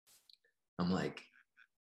 I'm like,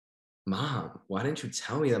 "Mom, why didn't you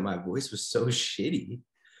tell me that my voice was so shitty?"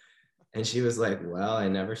 And she was like, "Well, I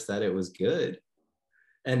never said it was good."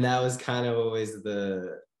 And that was kind of always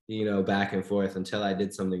the, you know, back and forth until I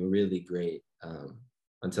did something really great.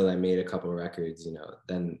 Until I made a couple records, you know,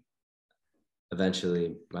 then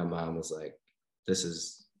eventually my mom was like, "This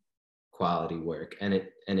is quality work." And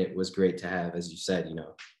it was great to have, as you said, you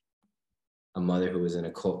know, a mother who was in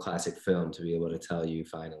a cult classic film to be able to tell you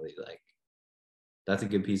finally, like, that's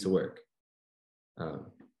a good piece of work.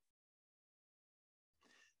 But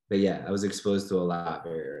yeah, I was exposed to a lot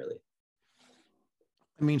very early.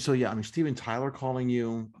 I mean, so yeah, I mean, Steven Tyler calling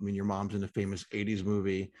you. I mean, your mom's in a famous 80s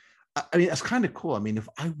movie. I mean, that's kind of cool. I mean, if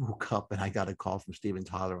I woke up and I got a call from Steven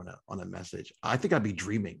Tyler on a message, I think I'd be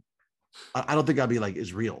dreaming. I don't think I'd be like,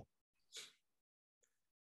 "Is real."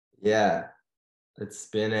 Yeah, it's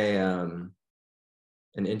been an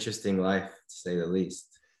interesting life, to say the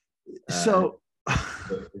least. So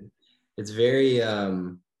It's very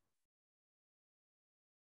I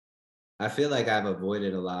feel like I've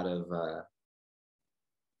avoided a lot of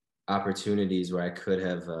opportunities where I could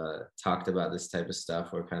have talked about this type of stuff,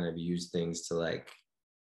 or kind of used things to like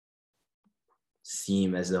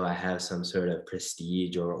seem as though I have some sort of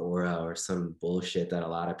prestige or aura or some bullshit that a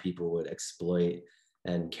lot of people would exploit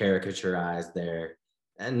and caricaturize their,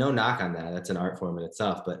 and no knock on that, that's an art form in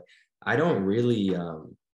itself, but I don't really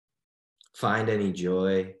find any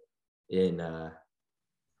joy in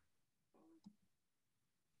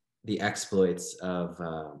the exploits of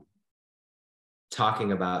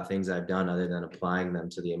talking about things I've done other than applying them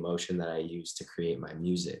to the emotion that I use to create my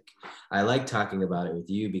music. I like talking about it with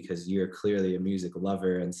you because you're clearly a music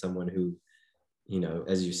lover and someone who, you know,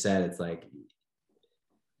 as you said, it's like,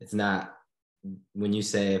 it's not, when you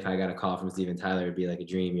say if I got a call from Steven Tyler, it'd be like a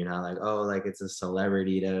dream. You're not like, oh, like it's a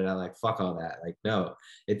celebrity, da, da, da. Like, fuck all that. Like, no,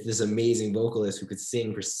 it's this amazing vocalist who could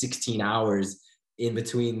sing for 16 hours in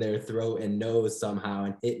between their throat and nose somehow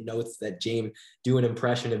and hit notes that do an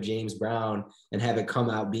impression of James Brown and have it come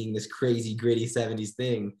out being this crazy, gritty 70s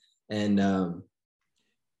thing. And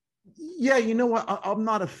yeah, you know what? I'm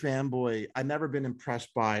not a fanboy. I've never been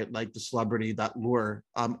impressed by like the celebrity, that lure.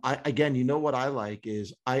 Again, you know what I like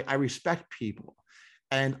is I respect people,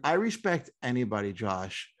 and I respect anybody,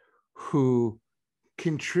 Josh, who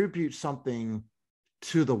contributes something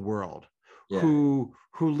to the world, yeah, who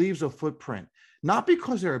leaves a footprint. Not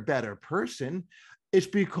because they're a better person, it's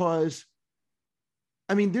because,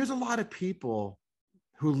 I mean, there's a lot of people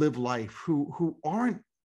who live life who aren't,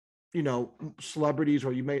 you know, celebrities,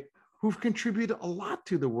 or who've contributed a lot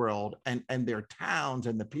to the world and their towns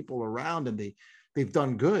and the people around, and they've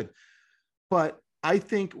done good. But I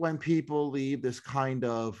think when people leave this kind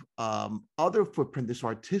of other footprint, this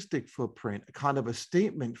artistic footprint, kind of a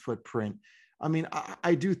statement footprint, I mean,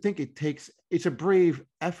 I do think it's a brave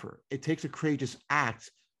effort. It takes a courageous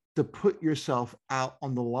act to put yourself out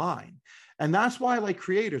on the line. And that's why I like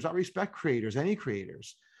creators. I respect creators, any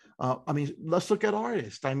creators. I mean, let's look at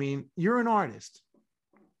artists. I mean, you're an artist.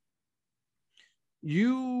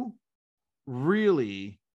 You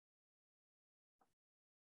really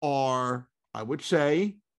are, I would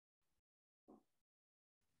say,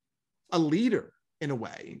 a leader in a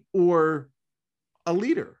way, or a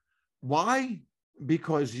leader. Why?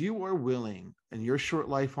 Because you are willing in your short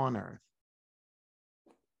life on earth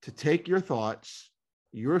to take your thoughts,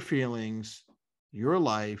 your feelings, your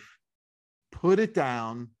life, put it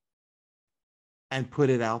down, and put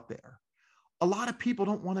it out there. A lot of people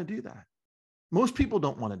don't want to do that. Most people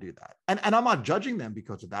don't want to do that. And I'm not judging them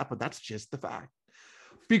because of that, but that's just the fact.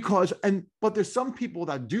 But there's some people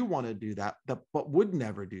that do want to do that, but would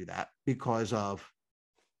never do that because of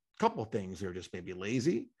a couple of things. They're just maybe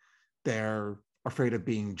lazy. They're afraid of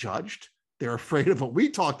being judged. They're afraid of what we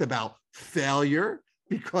talked about, failure,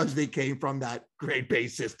 because they came from that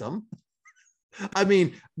grade-based system. I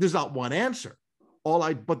mean, there's not one answer.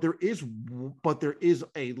 But there is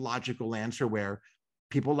a logical answer where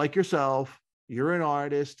people like yourself, you're an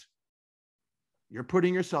artist, you're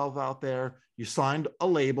putting yourself out there, you signed a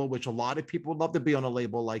label, which a lot of people would love to be on a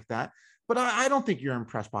label like that. But I don't think you're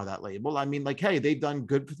impressed by that label. I mean, like, hey, they've done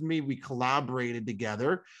good with me. We collaborated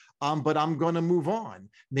together, but I'm going to move on.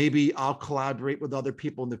 Maybe I'll collaborate with other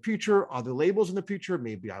people in the future, other labels in the future.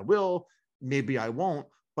 Maybe I will, maybe I won't.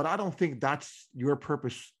 But I don't think that's your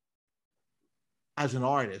purpose as an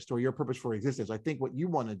artist or your purpose for existence. I think what you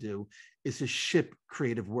want to do is to ship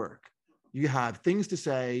creative work. You have things to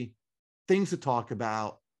say, things to talk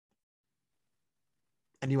about,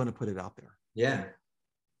 and you want to put it out there. Yeah,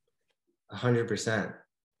 100%.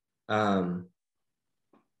 I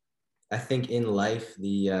think in life,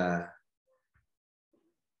 I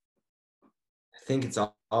think it's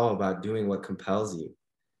all about doing what compels you.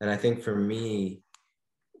 And I think for me,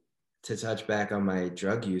 to touch back on my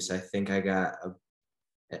drug use, I think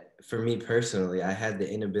for me personally, I had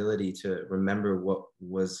the inability to remember what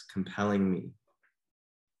was compelling me.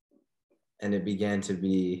 And it began to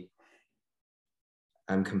be,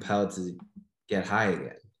 I'm compelled to get high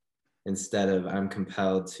again, instead of I'm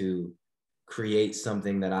compelled to create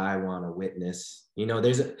something that I want to witness. You know,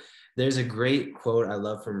 there's a great quote I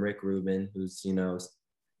love from Rick Rubin, who's, you know,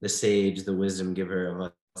 the sage, the wisdom giver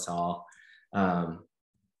of us all.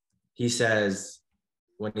 He says,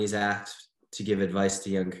 when he's asked to give advice to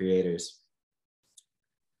young creators,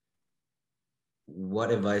 what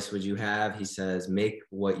advice would you have? He says, make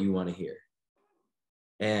what you want to hear.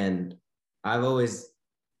 And I've always,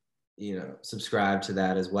 you know, subscribed to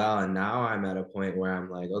that as well. And now I'm at a point where I'm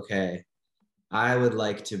like, okay, I would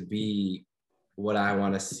like to be what I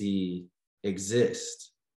want to see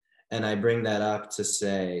exist. And I bring that up to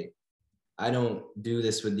say, I don't do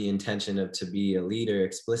this with the intention of to be a leader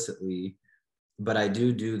explicitly, but I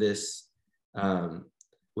do this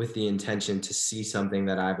with the intention to see something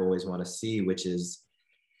that I've always want to see, which is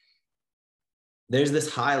there's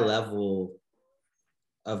this high level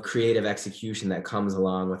of creative execution that comes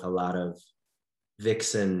along with a lot of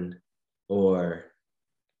vixen or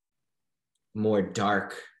more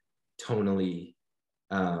dark tonally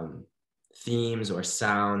themes or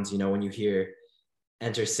sounds. You know, when you hear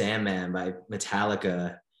Enter Sandman by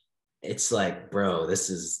Metallica, it's like, bro, this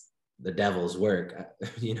is the devil's work.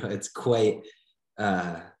 You know, it's quite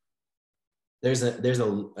an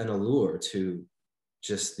allure to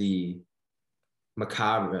just the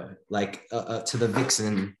macabre, like to the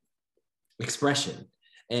vixen expression.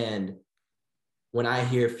 And when I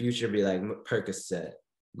hear Future be like Percocet,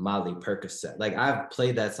 Molly Percocet, like I've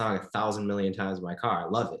played that song 1,000 million times in my car. I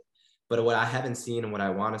love it. But what I haven't seen and what I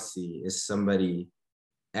want to see is somebody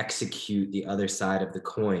execute the other side of the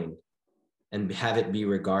coin and have it be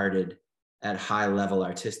regarded at high level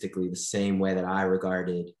artistically the same way that I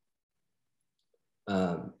regarded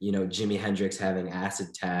Jimi Hendrix having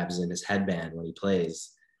acid tabs in his headband when he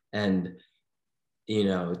plays, and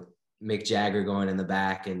Mick Jagger going in the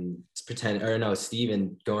back and pretend, or no,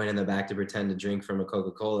 Steven going in the back to pretend to drink from a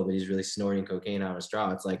Coca-Cola, but he's really snorting cocaine out of a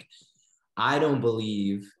straw. It's like, I don't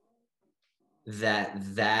believe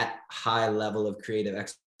that high level of creative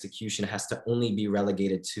execution has to only be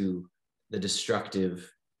relegated to the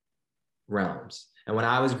destructive realms. And when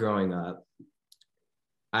I was growing up,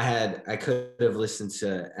 I could have listened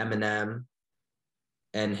to Eminem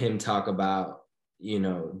and him talk about,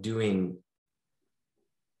 doing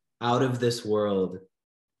out of this world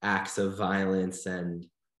acts of violence, and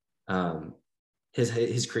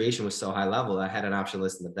his creation was so high level. I had an option to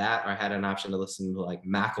listen to that, or I had an option to listen to like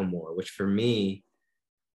Macklemore, which for me,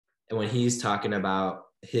 and when he's talking about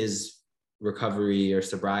his recovery or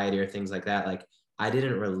sobriety or things like that, like I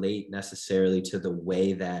didn't relate necessarily to the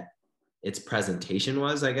way that its presentation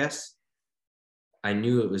was, I guess. I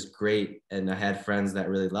knew it was great and I had friends that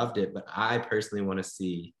really loved it, but I personally want to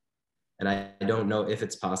see, and I don't know if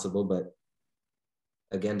it's possible, but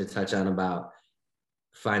again, to touch on about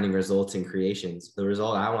finding results in creations, the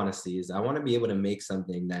result I want to see is I want to be able to make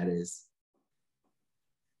something that is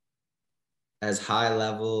as high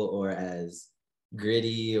level or as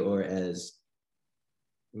gritty or as,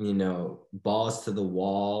 balls to the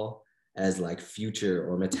wall as like Future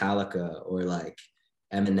or Metallica or like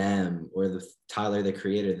Eminem or the Tyler the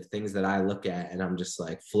Creator, the things that I look at and I'm just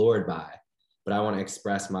like floored by. But I want to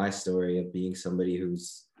express my story of being somebody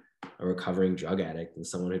who's a recovering drug addict and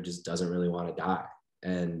someone who just doesn't really want to die.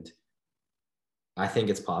 And I think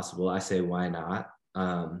it's possible. I say, why not?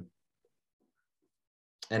 And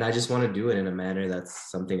I just want to do it in a manner that's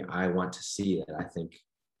something I want to see, that I think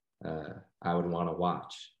I would want to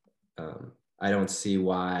watch. I don't see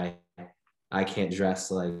why I can't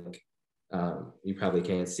dress like, you probably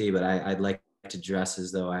can't see, but I'd like to dress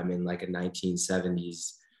as though I'm in like a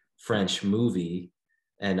 1970s French movie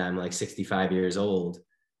and I'm like 65 years old,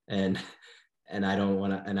 and I don't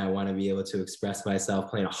want to, and I want to be able to express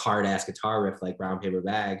myself playing a hard ass guitar riff like Brown Paper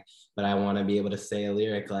Bag, but I want to be able to say a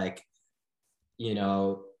lyric like,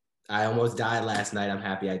 I almost died last night, I'm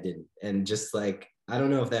happy I didn't. And just like, I don't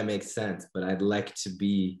know if that makes sense, but I'd like to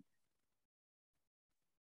be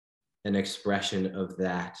an expression of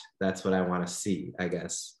that. That's what I want to see, I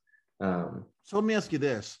guess. So let me ask you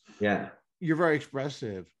this. Yeah. You're very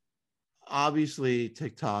expressive. Obviously,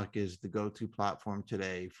 TikTok is the go-to platform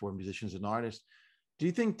today for musicians and artists. Do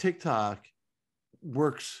you think TikTok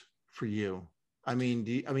works for you? Do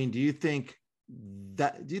you think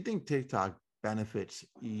TikTok benefits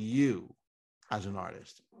you as an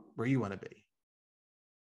artist where you want to be?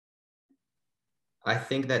 I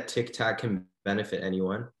think that TikTok can benefit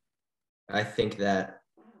anyone. I think that,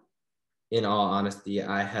 in all honesty,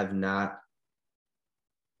 I have not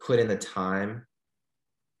put in the time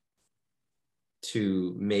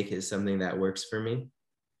to make it something that works for me.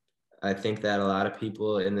 I think that a lot of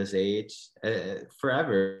people in this age,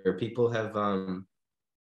 forever, people have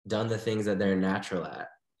done the things that they're natural at.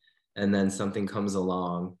 And then something comes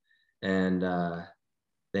along and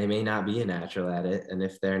they may not be a natural at it. And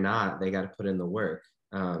if they're not, they got to put in the work.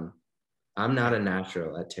 I'm not a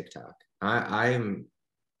natural at TikTok. I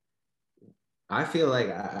feel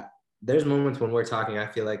like there's moments when we're talking, I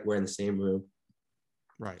feel like we're in the same room.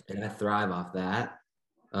 Right. And I thrive off that.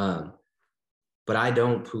 But I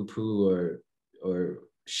don't poo-poo or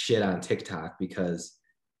shit on TikTok, because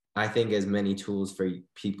I think as many tools for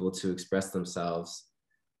people to express themselves,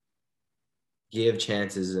 give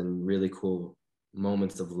chances and really cool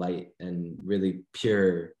moments of light and really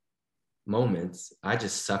pure moments. I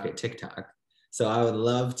just suck at TikTok. So I would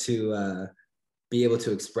love to be able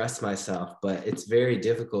to express myself, but it's very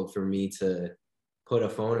difficult for me to put a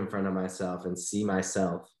phone in front of myself and see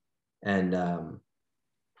myself and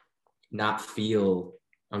not feel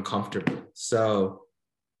uncomfortable. So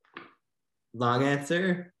long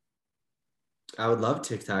answer, I would love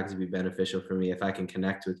TikTok to be beneficial for me if I can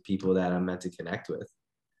connect with people that I'm meant to connect with.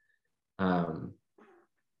 But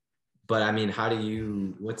I mean, what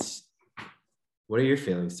are your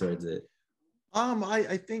feelings towards it?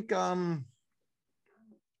 I think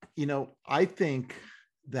I think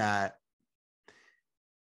that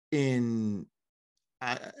in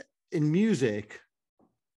music,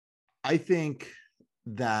 I think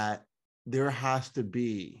that there has to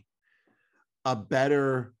be a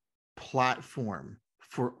better platform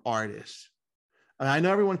for artists. I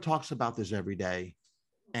know everyone talks about this every day.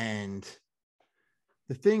 And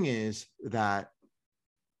the thing is that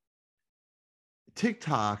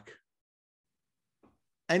TikTok,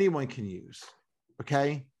 anyone can use,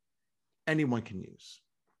 okay? Anyone can use.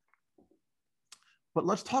 But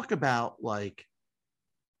let's talk about like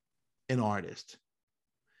an artist.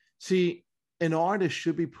 See, an artist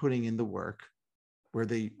should be putting in the work where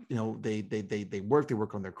they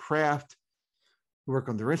work on their craft, work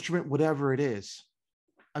on their instrument, whatever it is.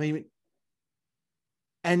 I mean,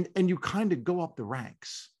 and you kind of go up the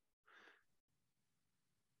ranks.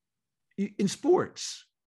 In sports,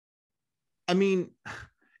 I mean,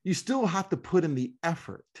 you still have to put in the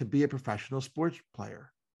effort to be a professional sports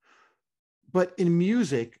player. But in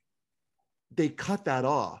music, they cut that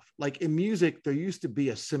off. Like in music, there used to be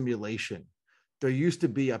a simulation. There used to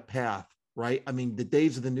be a path, right? I mean, the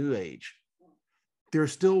days of the new age, there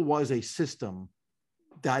still was a system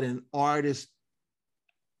that an artist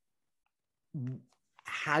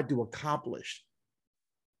had to accomplish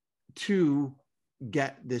to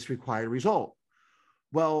get this required result.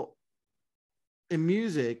 Well, in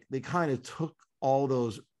music, they kind of took all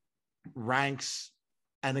those ranks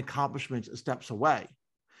and accomplishments and steps away.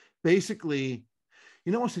 Basically,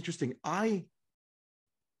 you know what's interesting? I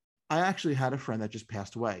actually had a friend that just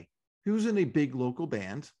passed away. He was in a big local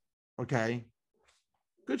band, okay?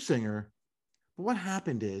 Good singer. But what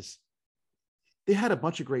happened is they had a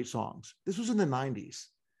bunch of great songs. This was in the 90s.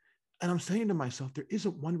 And I'm saying to myself, there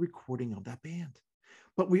isn't one recording of that band,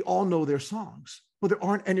 but we all know their songs. But there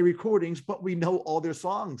aren't any recordings, but we know all their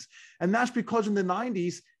songs. And that's because in the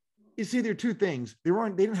 90s, it's either two things. They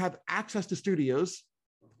didn't have access to studios,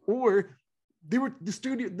 or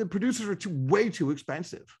the producers were way too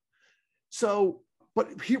expensive. So,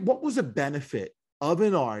 but here, what was the benefit of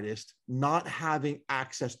an artist not having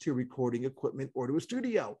access to recording equipment or to a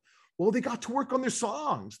studio? Well, they got to work on their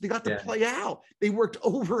songs. They got to play out. They worked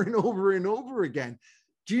over and over and over again.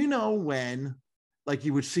 Do you know when, like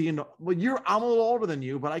you would see I'm a little older than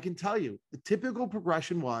you, but I can tell you the typical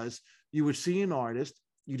progression was you would see an artist,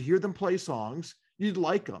 you'd hear them play songs, you'd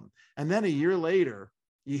like them. And then a year later,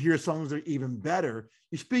 you hear songs that are even better.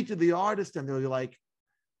 You speak to the artist and they're like,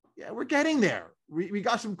 yeah, we're getting there. We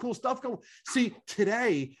got some cool stuff going. See,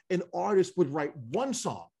 today, an artist would write one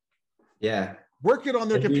song. Yeah. Work it on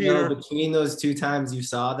their computer. Between those two times you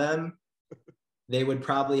saw them, they would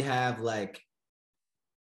probably have like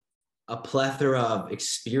a plethora of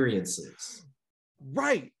experiences.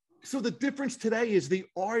 Right. So the difference today is the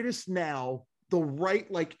artists now, they'll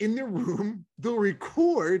write like in their room, they'll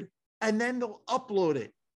record, and then they'll upload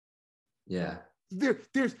it. Yeah.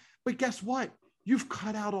 But guess what? You've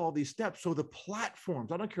cut out all these steps. So the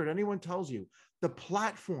platforms, I don't care what anyone tells you, the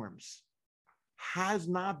platforms has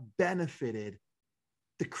not benefited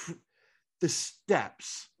the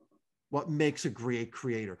steps, what makes a great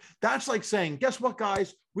creator. That's like saying, guess what,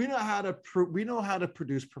 guys? We know how to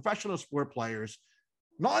produce professional sport players.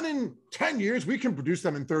 Not in 10 years, we can produce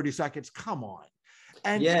them in 30 seconds. Come on.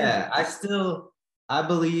 And yeah, I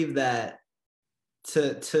believe that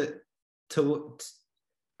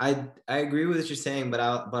I agree with what you're saying, but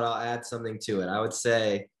I'll add something to it. I would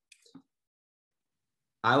say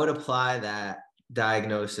I would apply that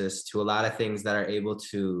diagnosis to a lot of things that are able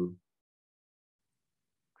to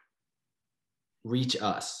reach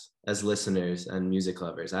us as listeners and music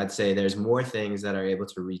lovers. I'd say there's more things that are able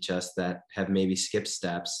to reach us that have maybe skipped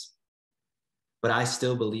steps, but I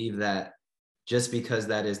still believe that just because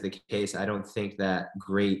that is the case, I don't think that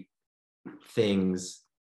great things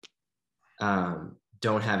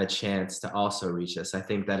don't have a chance to also reach us. I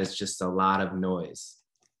think that it's just a lot of noise.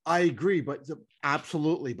 I agree, but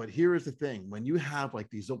absolutely. But here is the thing. When you have like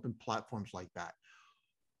these open platforms like that,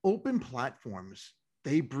 open platforms,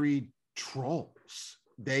 they breed trolls.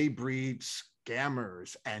 They breed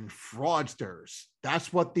scammers and fraudsters.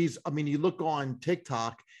 That's what you look on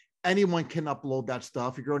TikTok, anyone can upload that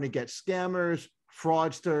stuff. You're going to get scammers,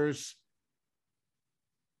 fraudsters,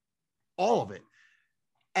 all of it.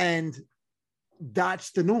 And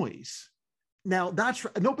that's the noise. Now that's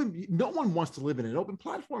an open, no one wants to live in an open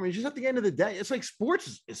platform. It's just at the end of the day, it's like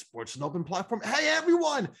sports. Is sports an open platform? Hey,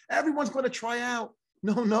 everyone's going to try out.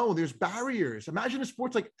 No, there's barriers. Imagine a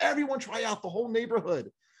sports like everyone try out the whole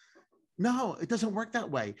neighborhood. No, it doesn't work that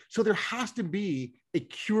way. So there has to be a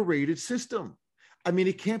curated system. I mean,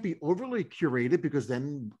 it can't be overly curated because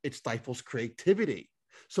then it stifles creativity.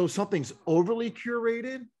 So something's overly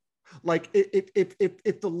curated. Like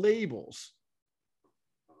if the labels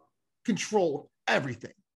control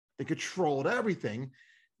everything, they controlled everything,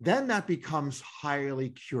 then that becomes highly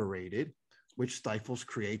curated, which stifles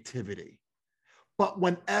creativity. But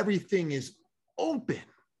when everything is open,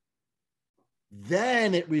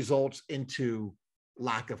 then it results into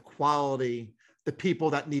lack of quality. The people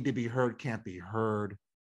that need to be heard can't be heard.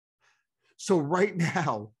 So right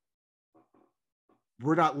now,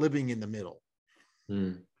 we're not living in the middle.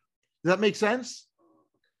 Does that make sense?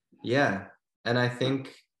 Yeah. And I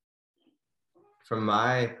think from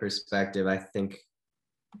my perspective,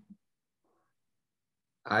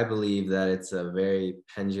 I believe that it's a very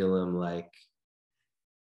pendulum-like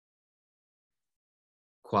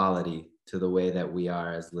quality to the way that we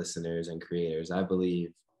are as listeners and creators. I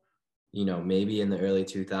believe, you know, maybe in the early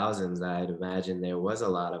 2000s, I'd imagine there was a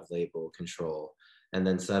lot of label control. And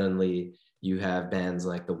then suddenly you have bands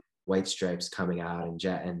like the White Stripes coming out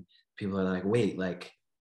and people are like, wait, like,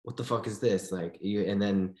 what the fuck is this? Like, and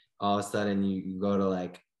then all of a sudden you go to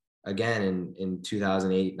like, again, in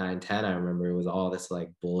 2008, 9, 10, I remember it was all this like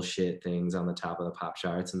bullshit things on the top of the pop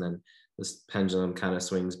charts. And then this pendulum kind of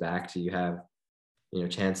swings back to you have, you know,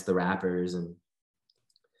 Chance the Rappers and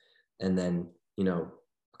then, you know,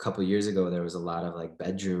 a couple years ago there was a lot of like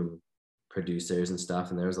bedroom producers and stuff,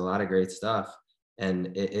 and there was a lot of great stuff.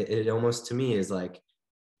 And it almost to me is like,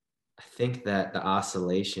 I think that the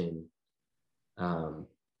oscillation of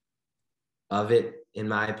it, in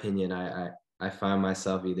my opinion, I find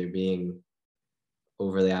myself either being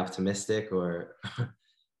overly optimistic or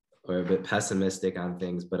or a bit pessimistic on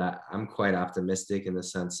things, but I'm quite optimistic in the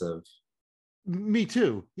sense of, me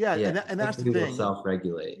too. Yeah, yeah, and I that's think the we will thing.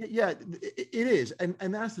 self-regulate. Yeah, it is, and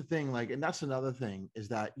that's the thing. Like, and that's another thing is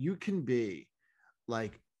that you can be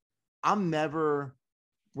like, I'm never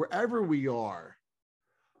wherever we are.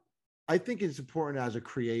 I think it's important as a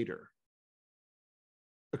creator.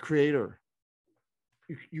 A creator,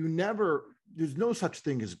 you never. There's no such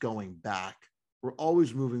thing as going back. We're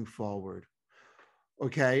always moving forward.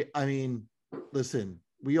 Okay, I mean, listen,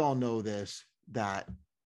 we all know this, that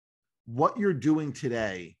what you're doing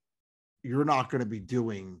today, you're not going to be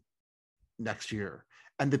doing next year.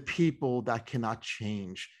 And the people that cannot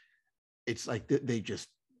change, it's like they just,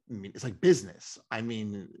 I mean, it's like business. I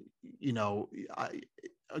mean, you know,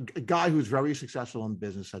 a guy who's very successful in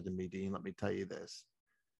business said to me, Dean, let me tell you this.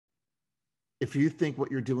 If you think what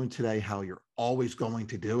you're doing today, how you're always going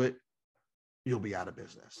to do it, you'll be out of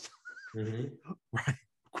business. Right?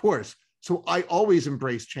 Of course. So I always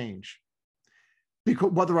embrace change,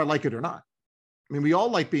 because whether I like it or not. I mean, we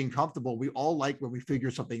all like being comfortable. We all like when we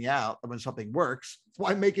figure something out and when something works.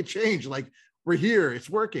 Why make it change? Like, we're here, it's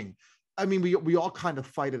working. I mean, we all kind of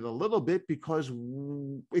fight it a little bit because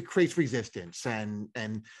it creates resistance.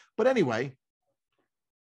 But anyway,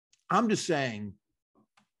 I'm just saying,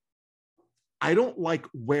 I don't like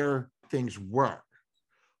where things were,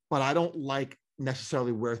 but I don't like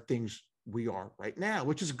necessarily where things we are right now,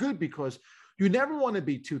 which is good, because you never want to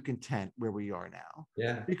be too content where we are now.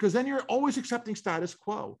 Yeah. Because then you're always accepting status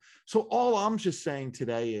quo. So all I'm just saying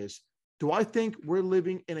today is, do I think we're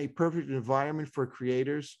living in a perfect environment for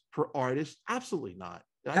creators, for artists? Absolutely not.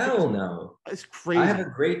 Hell no. It's crazy. I have a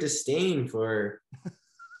great disdain for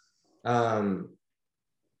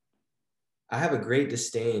I have a great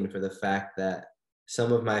disdain for the fact that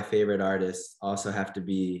some of my favorite artists also have to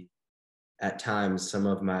be, at times, some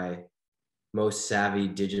of my most savvy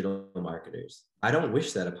digital marketers. I don't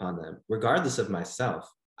wish that upon them, regardless of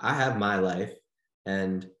myself. I have my life,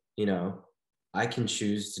 and, you know, I can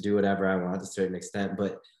choose to do whatever I want to a certain extent,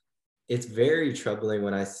 but it's very troubling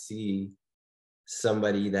when I see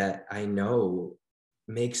somebody that I know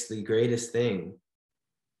makes the greatest thing,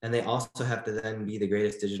 and they also have to then be the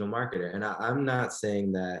greatest digital marketer. And I'm not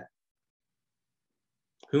saying that,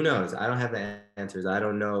 who knows? I don't have the answers. I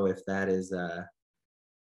don't know if that is, I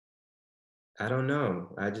don't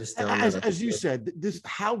know. I just don't know. As you said, this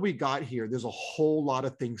how we got here. There's a whole lot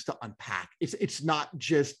of things to unpack. It's not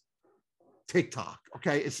just TikTok,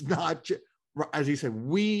 okay? It's not just, as you said,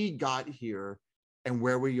 we got here and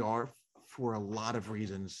where we are for a lot of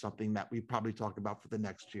reasons, something that we probably talk about for the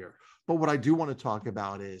next year. But what I do want to talk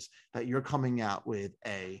about is that you're coming out with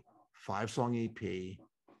a 5-song EP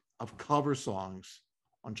of cover songs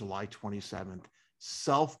on July 27th,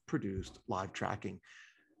 self-produced live tracking.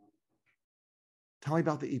 Tell me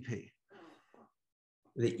about the EP.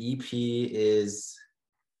 The EP is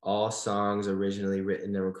all songs originally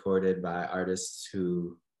written and recorded by artists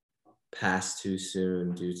who passed too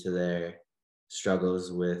soon due to their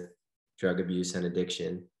struggles with drug abuse and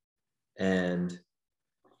addiction. And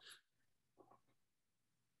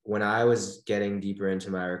when I was getting deeper into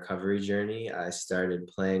my recovery journey, I started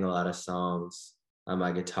playing a lot of songs on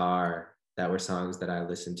my guitar that were songs that I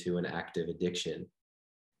listened to in active addiction.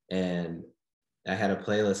 And I had a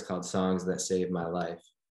playlist called Songs That Saved My Life.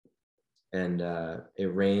 And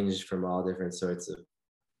it ranged from all different sorts of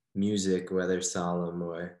music, whether solemn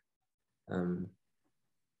or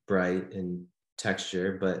bright in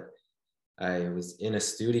texture. But I was in a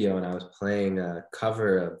studio and I was playing a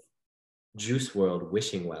cover of Juice WRLD,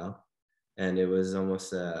 Wishing Well, and it was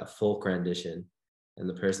almost a folk rendition. And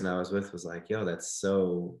the person I was with was like, yo, that's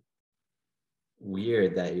so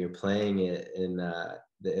weird that you're playing it in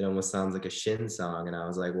it almost sounds like a Shin song. And I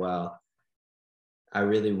was like, well, I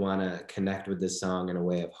really want to connect with this song in a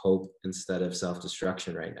way of hope instead of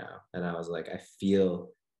self-destruction right now. And I was like, I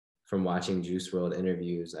feel from watching Juice WRLD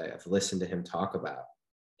interviews, I've listened to him talk about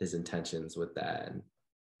his intentions with that. And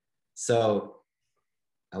so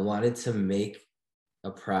I wanted to make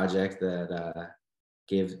a project that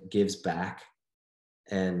gives back,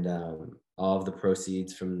 and all of the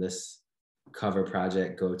proceeds from this cover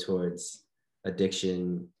project go towards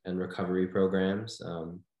addiction and recovery programs.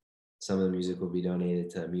 Some of the music will be donated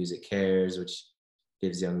to Music Cares, which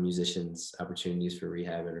gives young musicians opportunities for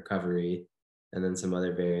rehab and recovery, and then some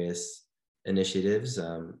other various initiatives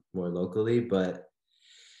more locally. But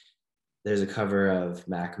there's a cover of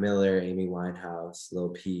Mac Miller, Amy Winehouse, Lil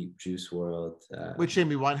Peep, Juice WRLD. Which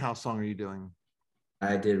Amy Winehouse song are you doing?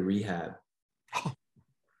 I did Rehab.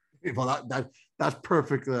 Well, that's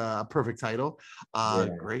perfect. Perfect title. Yeah.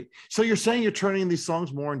 Great. So you're saying you're turning these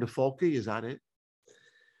songs more into folky? Is that it?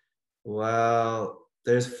 Well,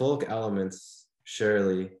 there's folk elements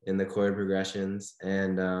surely in the chord progressions,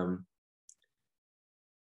 and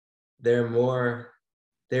they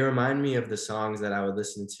remind me of the songs that I would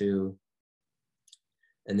listen to,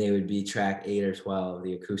 and they would be track 8 or 12,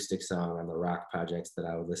 the acoustic song on the rock projects that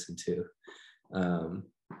I would listen to.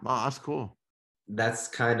 Wow, that's cool. That's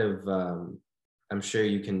kind of, I'm sure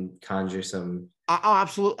you can conjure some.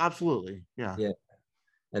 Oh, absolutely. Yeah.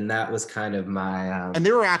 And that was kind of my. And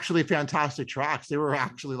they were actually fantastic tracks. They were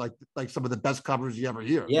actually like some of the best covers you ever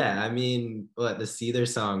hear. Yeah, I mean, the Seether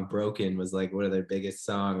song "Broken" was like one of their biggest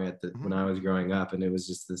songs when I was growing up, and it was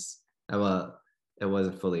just this. Well, it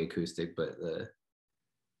wasn't fully acoustic, but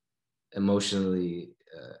emotionally,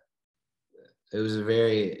 it was a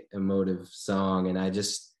very emotive song, and I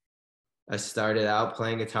started out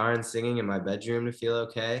playing guitar and singing in my bedroom to feel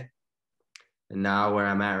okay. And now where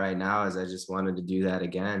I'm at right now is I just wanted to do that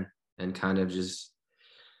again, and kind of just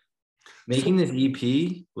making this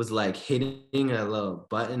EP was like hitting a little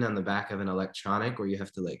button on the back of an electronic where you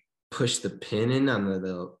have to like push the pin in on the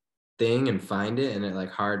little thing and find it, and it like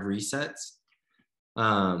hard resets.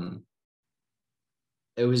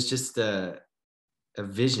 It was just a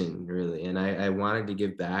vision really, and I wanted to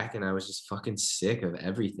give back, and I was just fucking sick of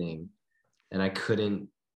everything, and I couldn't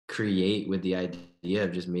create with the idea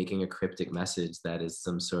of just making a cryptic message that is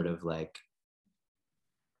some sort of like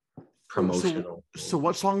promotional. So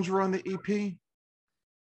what songs were on the EP?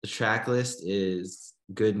 The track list is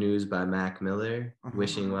Good News by Mac Miller,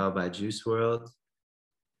 Wishing Well by Juice WRLD,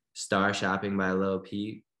 Star Shopping by Lil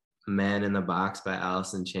Peep, Man in the Box by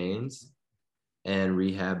Alice in Chains, and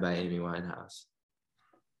Rehab by Amy Winehouse.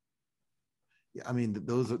 Yeah, I mean,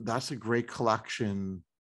 that's a great collection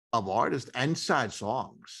of artists and sad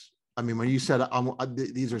songs. I mean, when you said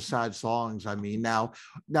these are sad songs, I mean, now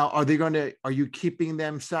are you keeping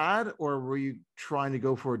them sad, or were you trying to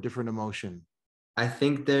go for a different emotion? I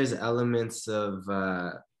think there's elements of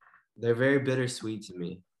they're very bittersweet to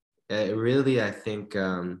me. Really, I think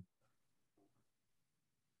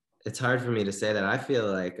it's hard for me to say that. I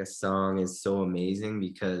feel like a song is so amazing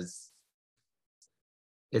because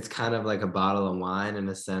it's kind of like a bottle of wine in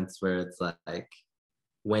a sense where it's like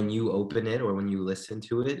when you open it or when you listen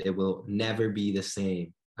to it, it will never be the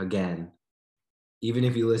same again. Even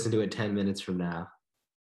if you listen to it 10 minutes from now.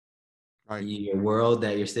 Right. Your world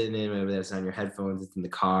that you're sitting in, whether that's on your headphones, it's in the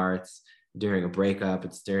car, it's during a breakup,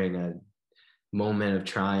 it's during a moment of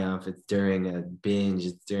triumph, it's during a binge,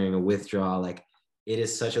 it's during a withdrawal. Like it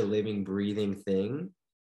is such a living, breathing thing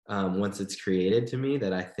once it's created to me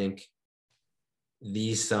that I think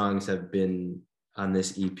these songs have been on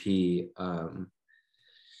this EP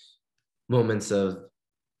moments of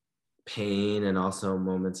pain and also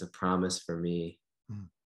moments of promise for me.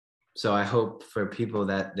 So I hope for people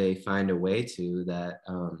that they find a way to that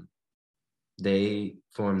they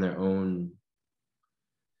form their own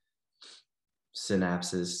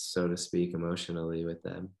synapses, so to speak, emotionally with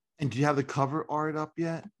them. And do you have the cover art up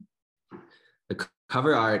yet? The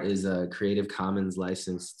cover art is a Creative Commons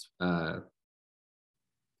licensed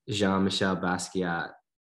Jean-Michel Basquiat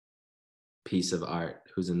piece of art,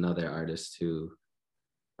 who's another artist who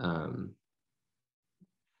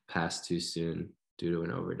passed too soon due to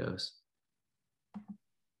an overdose.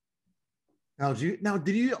 Now,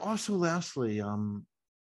 did you also, lastly, do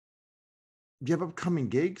you have upcoming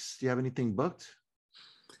gigs? Do you have anything booked?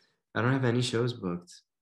 I don't have any shows booked.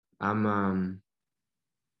 I'm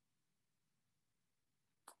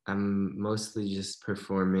mostly just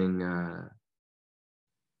performing.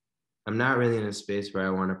 I'm not really in a space where I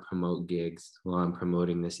want to promote gigs while I'm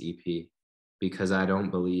promoting this EP, because I don't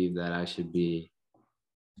believe that I should be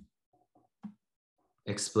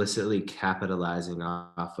explicitly capitalizing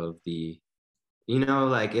off of the,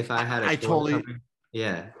 like if I had a I tour totally, coming,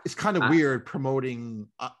 yeah, it's kind of weird promoting.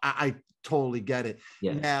 I totally get it.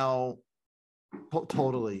 yeah. Now,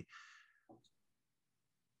 totally.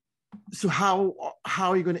 So how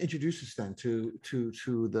are you going to introduce this then to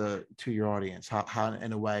your audience? How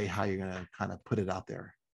in a way, how you're going to kind of put it out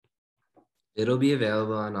there? It'll be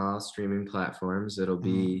available on all streaming platforms. It'll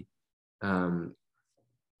be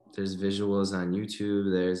there's visuals on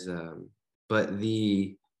YouTube. There's but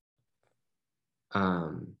the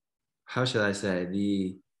how should I say,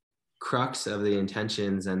 the crux of the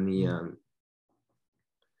intentions and the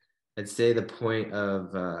I'd say the point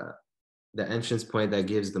of the entrance point that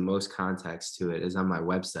gives the most context to it is on my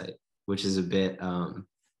website, which is a bit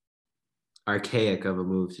archaic of a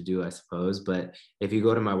move to do, I suppose. But if you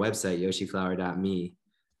go to my website, yoshiflower.me,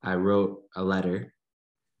 I wrote a letter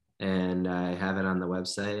and I have it on the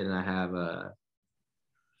website, and I have a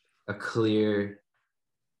clear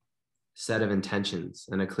set of intentions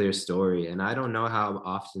and a clear story. And I don't know how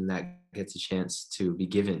often that gets a chance to be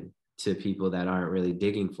given to people that aren't really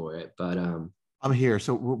digging for it. But I'm here.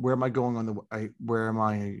 So where am I going on where am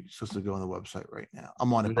I supposed to go on the website right now?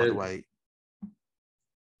 I'm on it, by the way.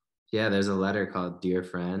 Yeah, there's a letter called Dear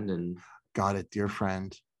Friend, and got it, dear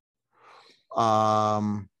friend.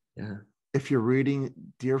 Yeah. If you're reading,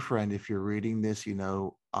 dear friend, if you're reading this,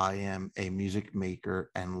 I am a music maker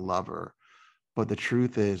and lover. But the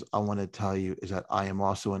truth is, I want to tell you is that I am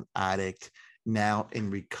also an addict now in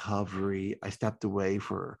recovery. I stepped away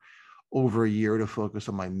for over a year to focus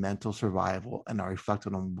on my mental survival, and I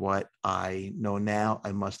reflected on what I know now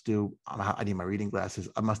I must do. I need my reading glasses.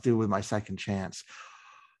 I must do with my second chance.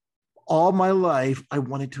 All my life, I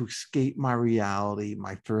wanted to escape my reality.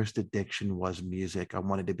 My first addiction was music. I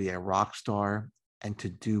wanted to be a rock star and to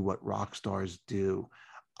do what rock stars do.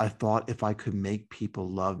 I thought if I could make people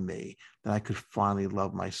love me, then I could finally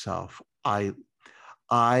love myself. I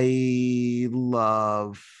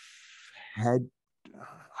love head.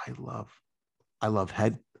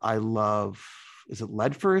 I love, is it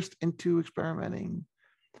lead first into experimenting?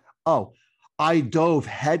 Oh, I dove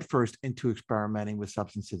headfirst into experimenting with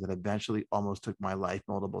substances that eventually almost took my life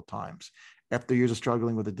multiple times. After years of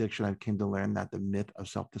struggling with addiction, I came to learn that the myth of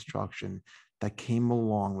self-destruction that came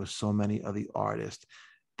along with so many of the artists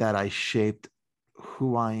that I shaped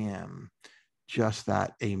who I am, just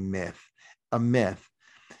that, a myth. A myth.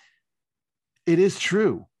 It is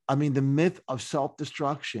true. I mean, the myth of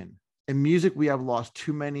self-destruction. In music, we have lost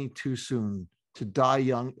too many too soon. To die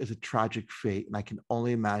young is a tragic fate, and I can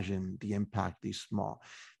only imagine the impact these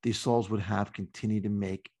souls would have continued to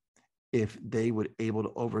make if they were able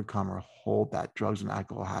to overcome or hold that drugs and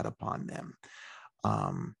alcohol had upon them.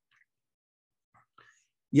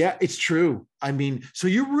 Yeah, it's true. I mean, so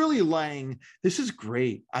you're really laying, this is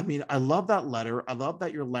great. I mean, I love that letter. I love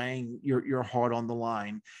that you're laying your heart on the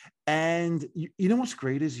line. And you know what's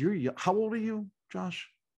great is how old are you, Josh?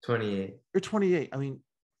 28. You're 28. I mean,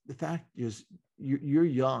 the fact is you're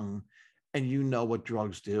young and you know what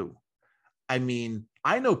drugs do. I mean,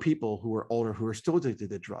 I know people who are older who are still addicted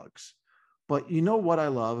to drugs, but you know what I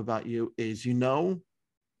love about you is you know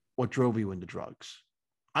what drove you into drugs.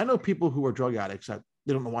 I know people who are drug addicts that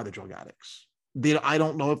they don't know why they're drug addicts. I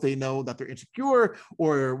don't know if they know that they're insecure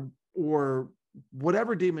or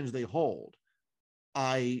whatever demons they hold.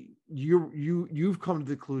 You've come to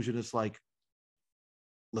the conclusion. It's like,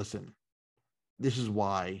 listen, this is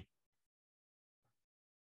why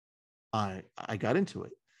I got into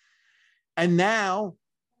it. And now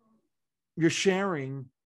you're sharing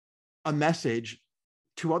a message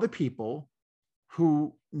to other people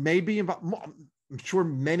who may be involved. I'm sure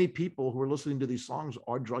many people who are listening to these songs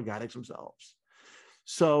are drug addicts themselves.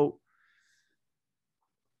 So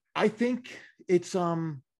I think it's I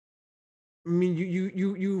mean,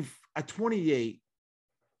 you've at 28,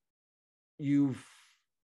 you've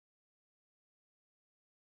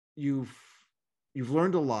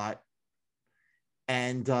learned a lot,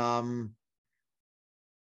 and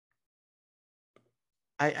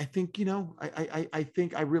I think, you know, I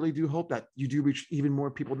think I really do hope that you do reach even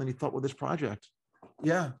more people than you thought with this project.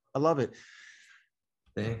 Yeah, I love it.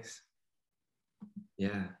 Thanks.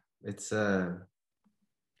 Yeah, it's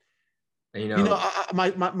You know,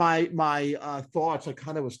 my thoughts, I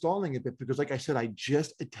kind of was stalling a bit because, like I said, I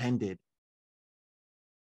just attended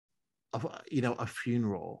a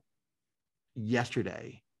funeral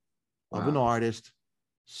yesterday of an wow. artist,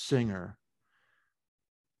 singer.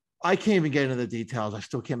 I can't even get into the details. I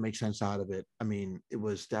still can't make sense out of it. I mean, it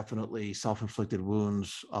was definitely self-inflicted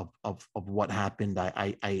wounds of what happened.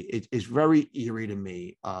 It's very eerie to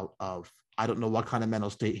me. Of I don't know what kind of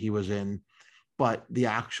mental state he was in, but the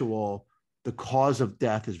cause of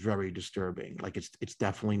death is very disturbing. Like it's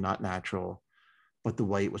definitely not natural, but the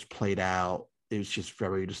way it was played out is just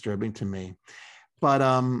very disturbing to me. But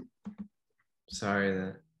Sorry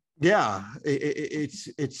that. yeah,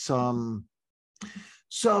 it's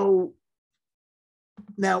so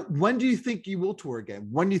now, when do you think you will tour again?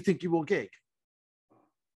 When do you think you will gig?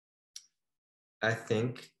 I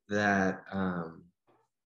think that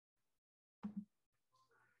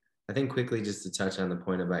I think quickly, just to touch on the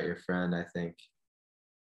point about your friend, I think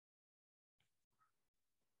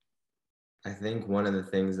one of the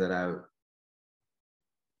things that I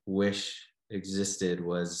wish existed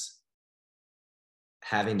was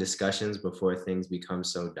having discussions before things become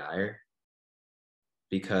so dire,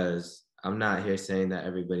 because I'm not here saying that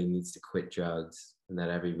everybody needs to quit drugs and that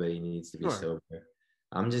everybody needs to be Sure. sober.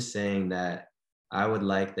 I'm just saying that I would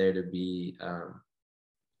like there to be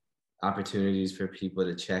opportunities for people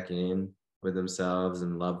to check in with themselves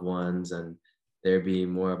and loved ones, and there be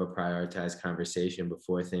more of a prioritized conversation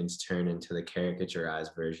before things turn into the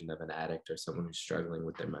caricaturized version of an addict or someone who's struggling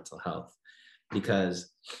with their mental health.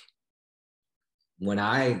 Because when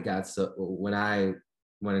I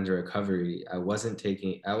went into recovery, I wasn't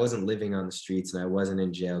living on the streets, and I wasn't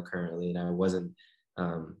in jail currently, and I wasn't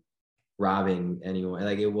robbing anyone.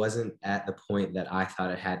 Like, it wasn't at the point that I thought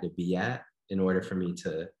it had to be at in order for me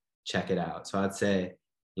to check it out. So I'd say,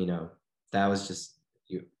 you know, that was just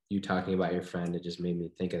you talking about your friend. It just made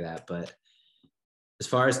me think of that. But as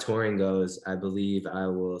far as touring goes, I believe I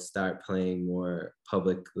will start playing more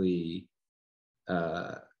publicly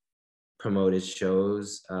promoted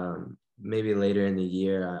shows maybe later in the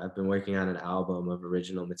year. I've been working on an album of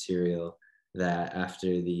original material that,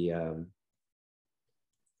 after the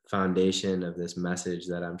foundation of this message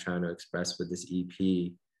that I'm trying to express with this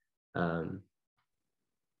EP,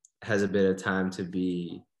 has a bit of time to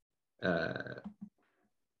be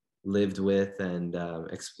lived with and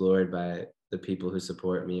explored by the people who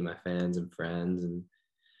support me, my fans and friends. And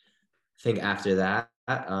I think after that,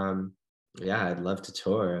 yeah, I'd love to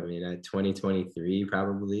tour. I mean, 2023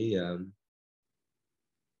 probably.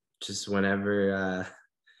 Just whenever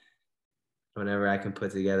I can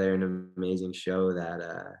put together an amazing show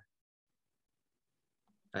that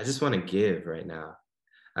I just want to give right now.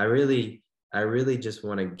 I really just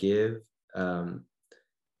want to give, and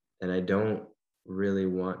I don't really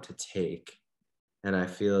want to take. And I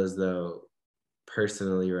feel as though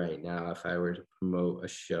personally right now, if I were to promote a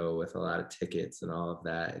show with a lot of tickets and all of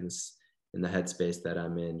that, in the headspace that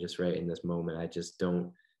I'm in just right in this moment, I just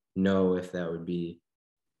don't know if that would be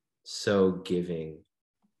so giving.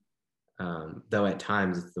 Though at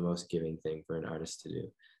times it's the most giving thing for an artist to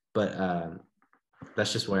do. But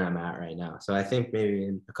that's just where I'm at right now. So I think maybe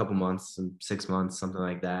in a couple months, 6 months, something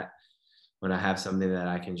like that, when I have something that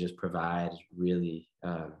I can just provide really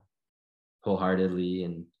wholeheartedly.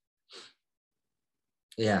 And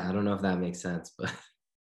yeah, I don't know if that makes sense, but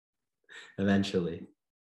eventually.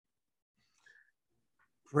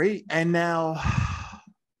 Great. And now,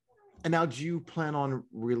 do you plan on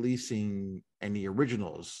releasing any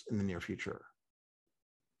originals in the near future?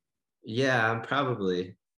 Yeah,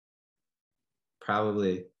 probably.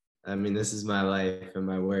 I mean, this is my life and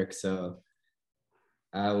my work, so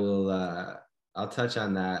I will I'll touch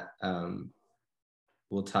on that.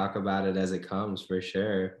 We'll talk about it as it comes for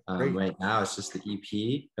sure. Great. Right now it's just the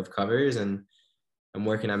EP of covers, and I'm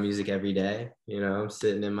working on music every day. You know, I'm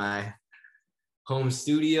sitting in my home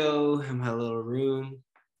studio in my little room,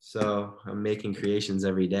 so I'm making creations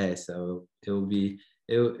every day. So it would be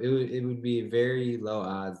very low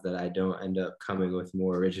odds that I don't end up coming with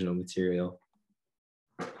more original material.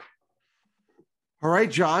 All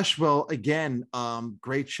right, Josh. Well, again,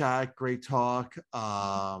 great chat, great talk.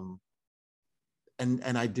 And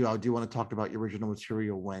I do want to talk about your original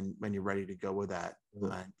material when you're ready to go with that.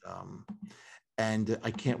 And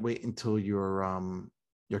I can't wait until your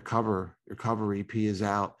cover EP is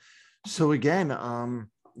out. So again,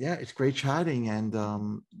 yeah, it's great chatting, and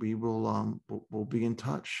we'll be in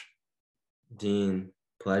touch. Dean,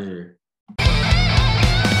 Pleasure.